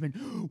it basement.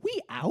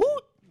 We out?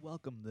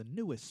 Welcome the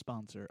newest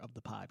sponsor of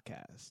the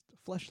podcast,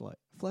 Fleshlight.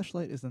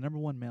 Fleshlight is the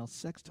 #1 male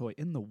sex toy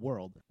in the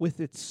world, with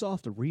its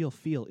soft, real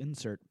feel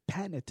insert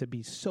patented to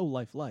be so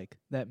lifelike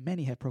that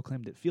many have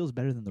proclaimed it feels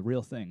better than the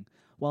real thing.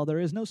 While there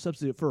is no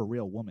substitute for a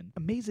real woman,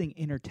 amazing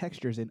inner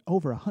textures and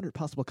over 100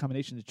 possible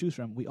combinations to choose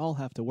from, we all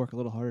have to work a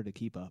little harder to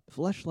keep up.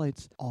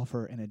 Fleshlights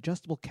offer an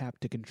adjustable cap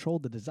to control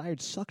the desired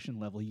suction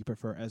level you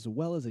prefer, as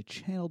well as a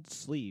channeled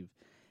sleeve,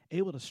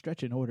 able to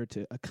stretch in order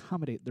to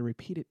accommodate the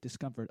repeated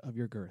discomfort of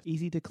your girth.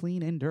 Easy to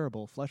clean and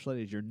durable,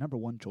 Fleshlight is your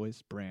 #1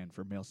 choice brand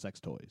for male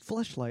sex toys.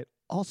 Fleshlight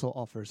also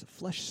offers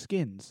flesh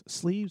skins,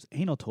 sleeves,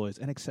 anal toys,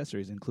 and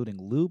accessories, including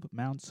lube,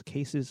 mounts,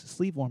 cases,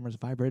 sleeve warmers,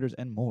 vibrators,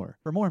 and more.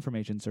 For more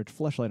information, search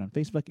Fleshlight on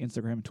Facebook,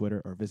 Instagram, and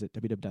Twitter, or visit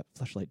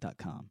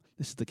www.fleshlight.com.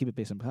 This is the Keep It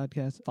Basement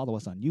podcast. Follow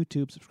us on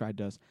YouTube, subscribe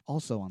to us,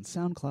 also on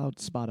SoundCloud,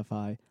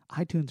 Spotify,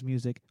 iTunes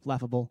Music,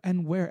 Laughable,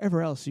 and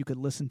wherever else you could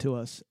listen to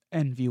us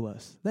and view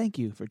us. Thank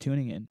you for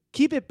tuning in.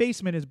 Keep It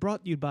Basement is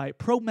brought to you by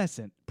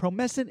Promescent.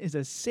 Promescent is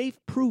a safe,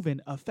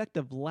 proven,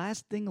 effective,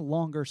 lasting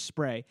longer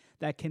spray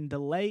that can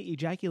delay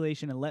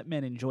ejaculation and let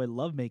men enjoy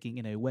lovemaking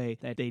in a way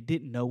that they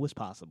didn't know was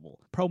possible.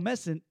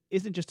 Promescent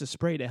isn't just a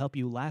spray to help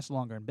you last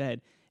longer in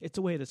bed. It's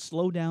a way to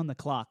slow down the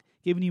clock,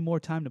 giving you more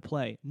time to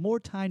play, more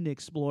time to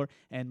explore,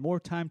 and more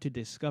time to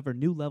discover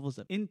new levels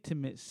of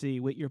intimacy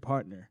with your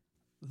partner.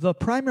 The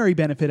primary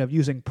benefit of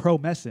using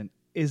Promescent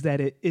is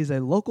that it is a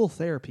local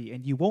therapy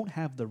and you won't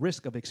have the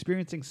risk of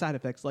experiencing side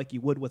effects like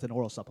you would with an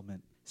oral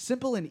supplement.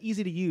 Simple and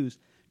easy to use,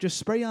 just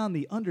spray on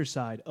the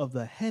underside of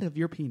the head of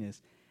your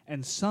penis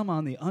and some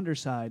on the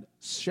underside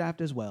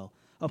shaft as well.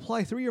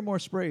 Apply 3 or more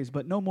sprays,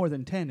 but no more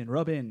than 10, and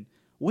rub in.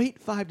 Wait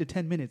 5 to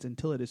 10 minutes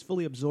until it is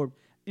fully absorbed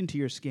into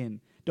your skin.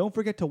 Don't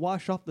forget to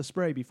wash off the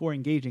spray before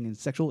engaging in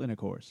sexual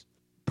intercourse.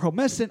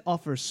 Promescent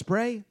offers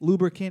spray,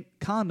 lubricant,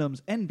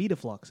 condoms, and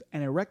Vitaflux,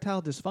 an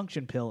erectile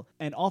dysfunction pill,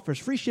 and offers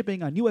free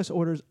shipping on U.S.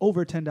 orders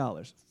over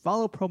 $10.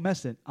 Follow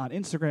Promescent on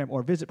Instagram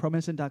or visit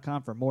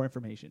promescent.com for more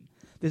information.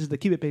 This is the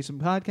Keep It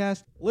Basement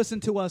podcast. Listen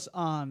to us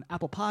on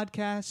Apple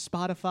Podcasts,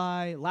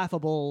 Spotify,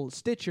 Laughable,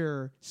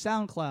 Stitcher,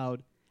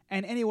 SoundCloud,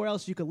 and anywhere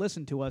else you can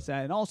listen to us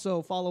at. And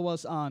also follow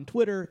us on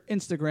Twitter,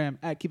 Instagram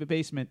at Keep It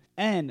Basement,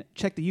 and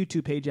check the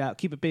YouTube page out,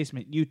 Keep It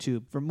Basement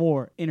YouTube, for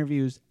more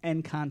interviews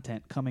and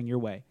content coming your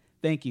way.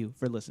 Thank you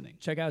for listening.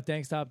 Check out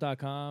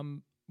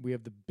dankstop.com. We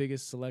have the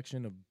biggest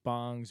selection of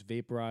bongs,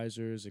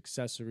 vaporizers,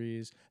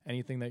 accessories,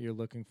 anything that you're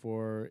looking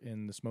for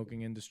in the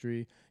smoking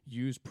industry.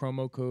 Use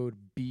promo code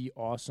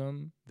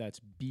BEAWESOME. That's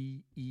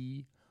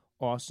B-E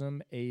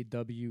awesome,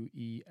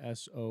 AWESOME.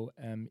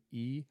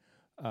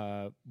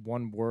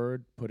 One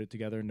word, put it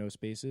together, no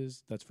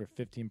spaces. That's for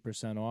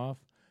 15% off.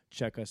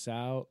 Check us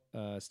out.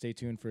 Stay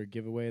tuned for a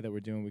giveaway that we're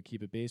doing with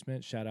Keep It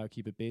Basement. Shout out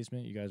Keep It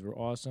Basement. You guys were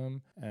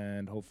awesome.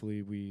 And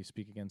hopefully we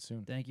speak again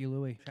soon. Thank you,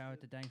 Louie. Shout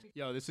out to Dank.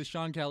 Yo, this is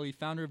Sean Kelly,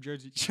 founder of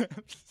Jersey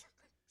Chips.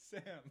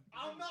 Sam.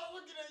 I'm not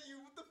looking at you.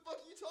 What the fuck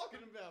are you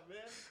talking about, man?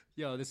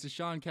 Yo, this is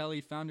Sean Kelly,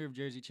 founder of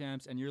Jersey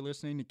Champs, and you're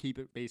listening to Keep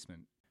It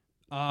Basement.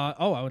 I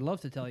would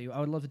love to tell you.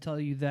 I would love to tell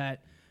you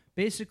that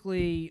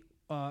basically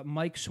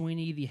Mike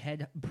Sweeney, the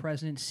head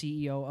president,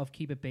 CEO of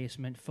Keep It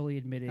Basement, fully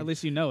admitted. At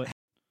least you know it.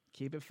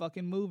 Keep it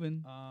fucking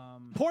moving.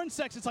 Porn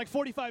sex, it's like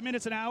 45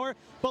 minutes an hour,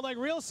 but like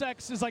real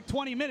sex is like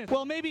 20 minutes.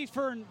 Well, maybe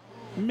for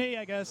me,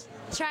 I guess.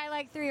 Try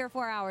like 3 or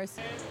 4 hours.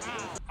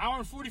 Hour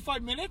and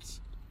 45 minutes?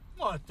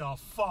 What the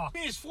fuck?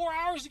 It's 4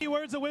 hours.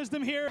 Words of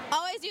wisdom here.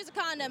 Always use a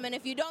condom, and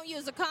if you don't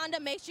use a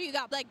condom, make sure you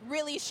got like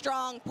really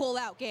strong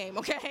pull-out game,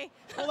 okay?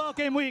 Pull-out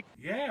game week.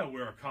 Yeah,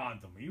 wear a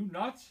condom. Are you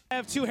nuts? I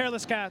have 2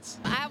 hairless cats.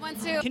 I have one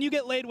too. Can you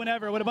get laid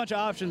whenever with a bunch of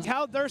options?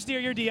 How thirsty are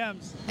your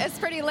DMs? It's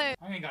pretty lit.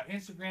 I ain't got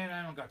Instagram.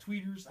 I don't got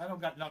tweeters. I don't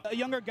got nothing. A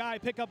younger guy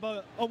pick up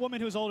a woman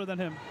who's older than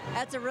him.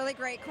 That's a really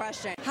great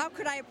question. How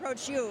could I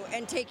approach you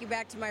and take you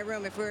back to my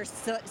room if we were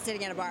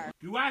sitting at a bar?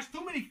 You ask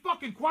too many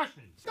fucking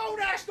questions. Don't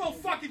ask no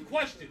fucking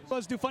questions.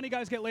 Do funny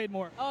guys get laid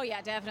more? Oh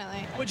yeah,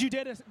 definitely. Would you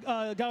date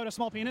a guy with a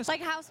small penis? Like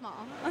how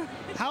small?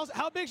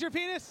 How big's your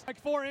penis? Like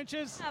 4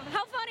 inches?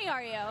 How funny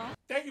are you?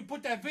 Then you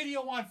put that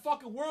video on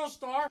fucking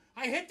WorldStar.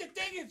 I hit the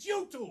thing, it's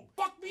YouTube.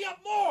 Fuck me up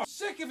more.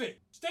 Sick of it.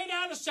 Stay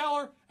down the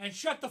cellar and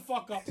shut the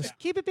fuck up.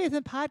 Keep It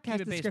Basement podcast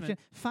Keep It description. Basement.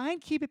 Find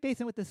Keep It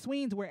Basement with the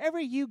Sweens wherever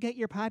you get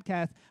your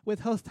podcast with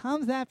host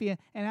Tom Zappia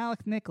and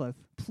Alex Nicholas.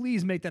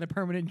 Please make that a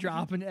permanent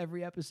drop in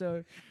every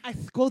episode. I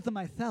scold them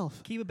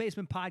myself. Keep It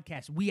Basement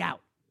podcast. We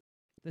out.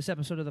 This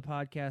episode of the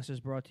podcast is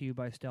brought to you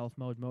by Stealth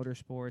Mode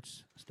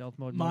Motorsports. Stealth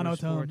Mode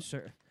Monotone.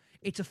 Motorsports.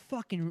 It's a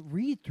fucking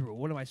read-through.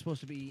 What am I supposed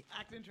to be?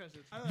 Act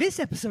interested. This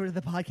episode of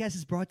the podcast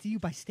is brought to you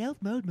by Stealth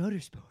Mode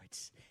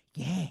Motorsports.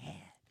 Yeah.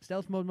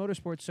 Stealth Mode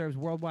Motorsports serves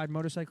worldwide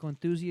motorcycle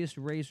enthusiasts,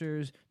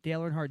 racers,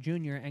 Dale Earnhardt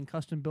Jr., and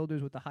custom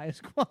builders with the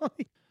highest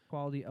quality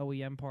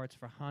OEM parts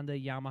for Honda,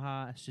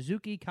 Yamaha,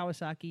 Suzuki,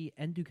 Kawasaki,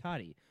 and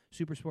Ducati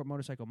Supersport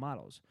motorcycle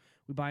models.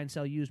 We buy and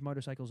sell used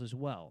motorcycles as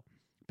well.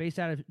 Based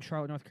out of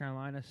Charlotte, North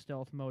Carolina,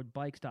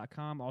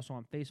 stealthmodebikes.com, also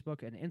on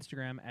Facebook and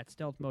Instagram at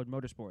Stealth Mode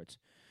Motorsports.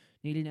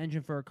 Need an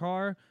engine for a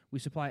car? We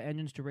supply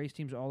engines to race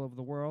teams all over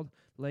the world.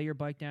 Lay your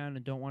bike down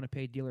and don't want to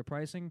pay dealer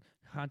pricing?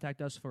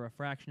 Contact us for a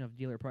fraction of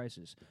dealer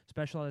prices.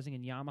 Specializing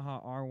in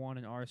Yamaha R1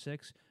 and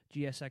R6,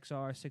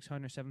 GSXR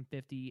 600,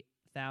 750,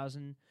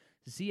 1000,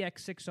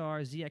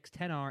 ZX6R,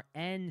 ZX10R,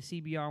 and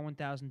CBR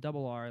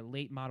 1000RR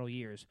late model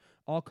years.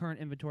 All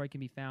current inventory can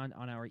be found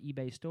on our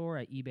eBay store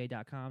at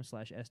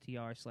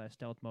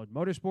ebay.com/str/stealth mode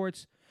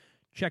motorsports.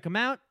 Check them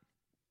out.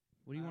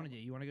 What do you want to do?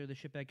 You want to go to the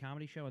Shitbag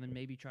Comedy Show and then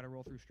maybe try to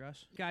roll through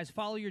stress? Guys,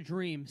 follow your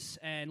dreams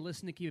and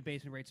listen to Keep It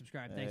Basement, rate,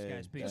 subscribe. Thanks,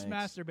 guys. Peace. Just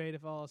masturbate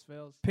if all else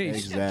fails.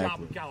 Peace. Take that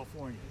job in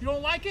California. You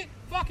don't like it?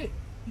 Fuck it.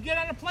 You get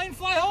on a plane,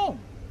 fly home.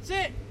 That's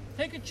it.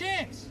 Take a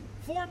chance.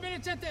 4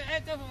 minutes at the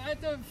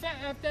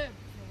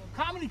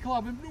comedy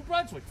club in New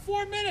Brunswick.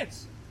 4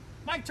 minutes.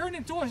 Might turn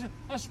into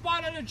a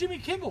spot on a Jimmy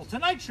Kimmel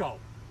Tonight Show.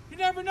 You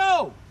never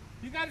know.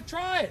 You got to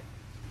try it.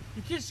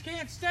 You just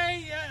can't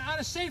stay on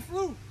a safe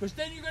route because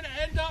then you're going to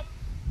end up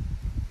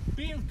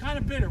being kind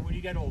of bitter when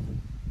you get older.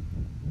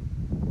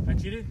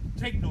 That you didn't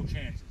take no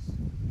chances.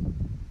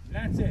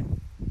 That's it.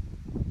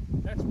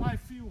 That's my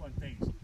view on things.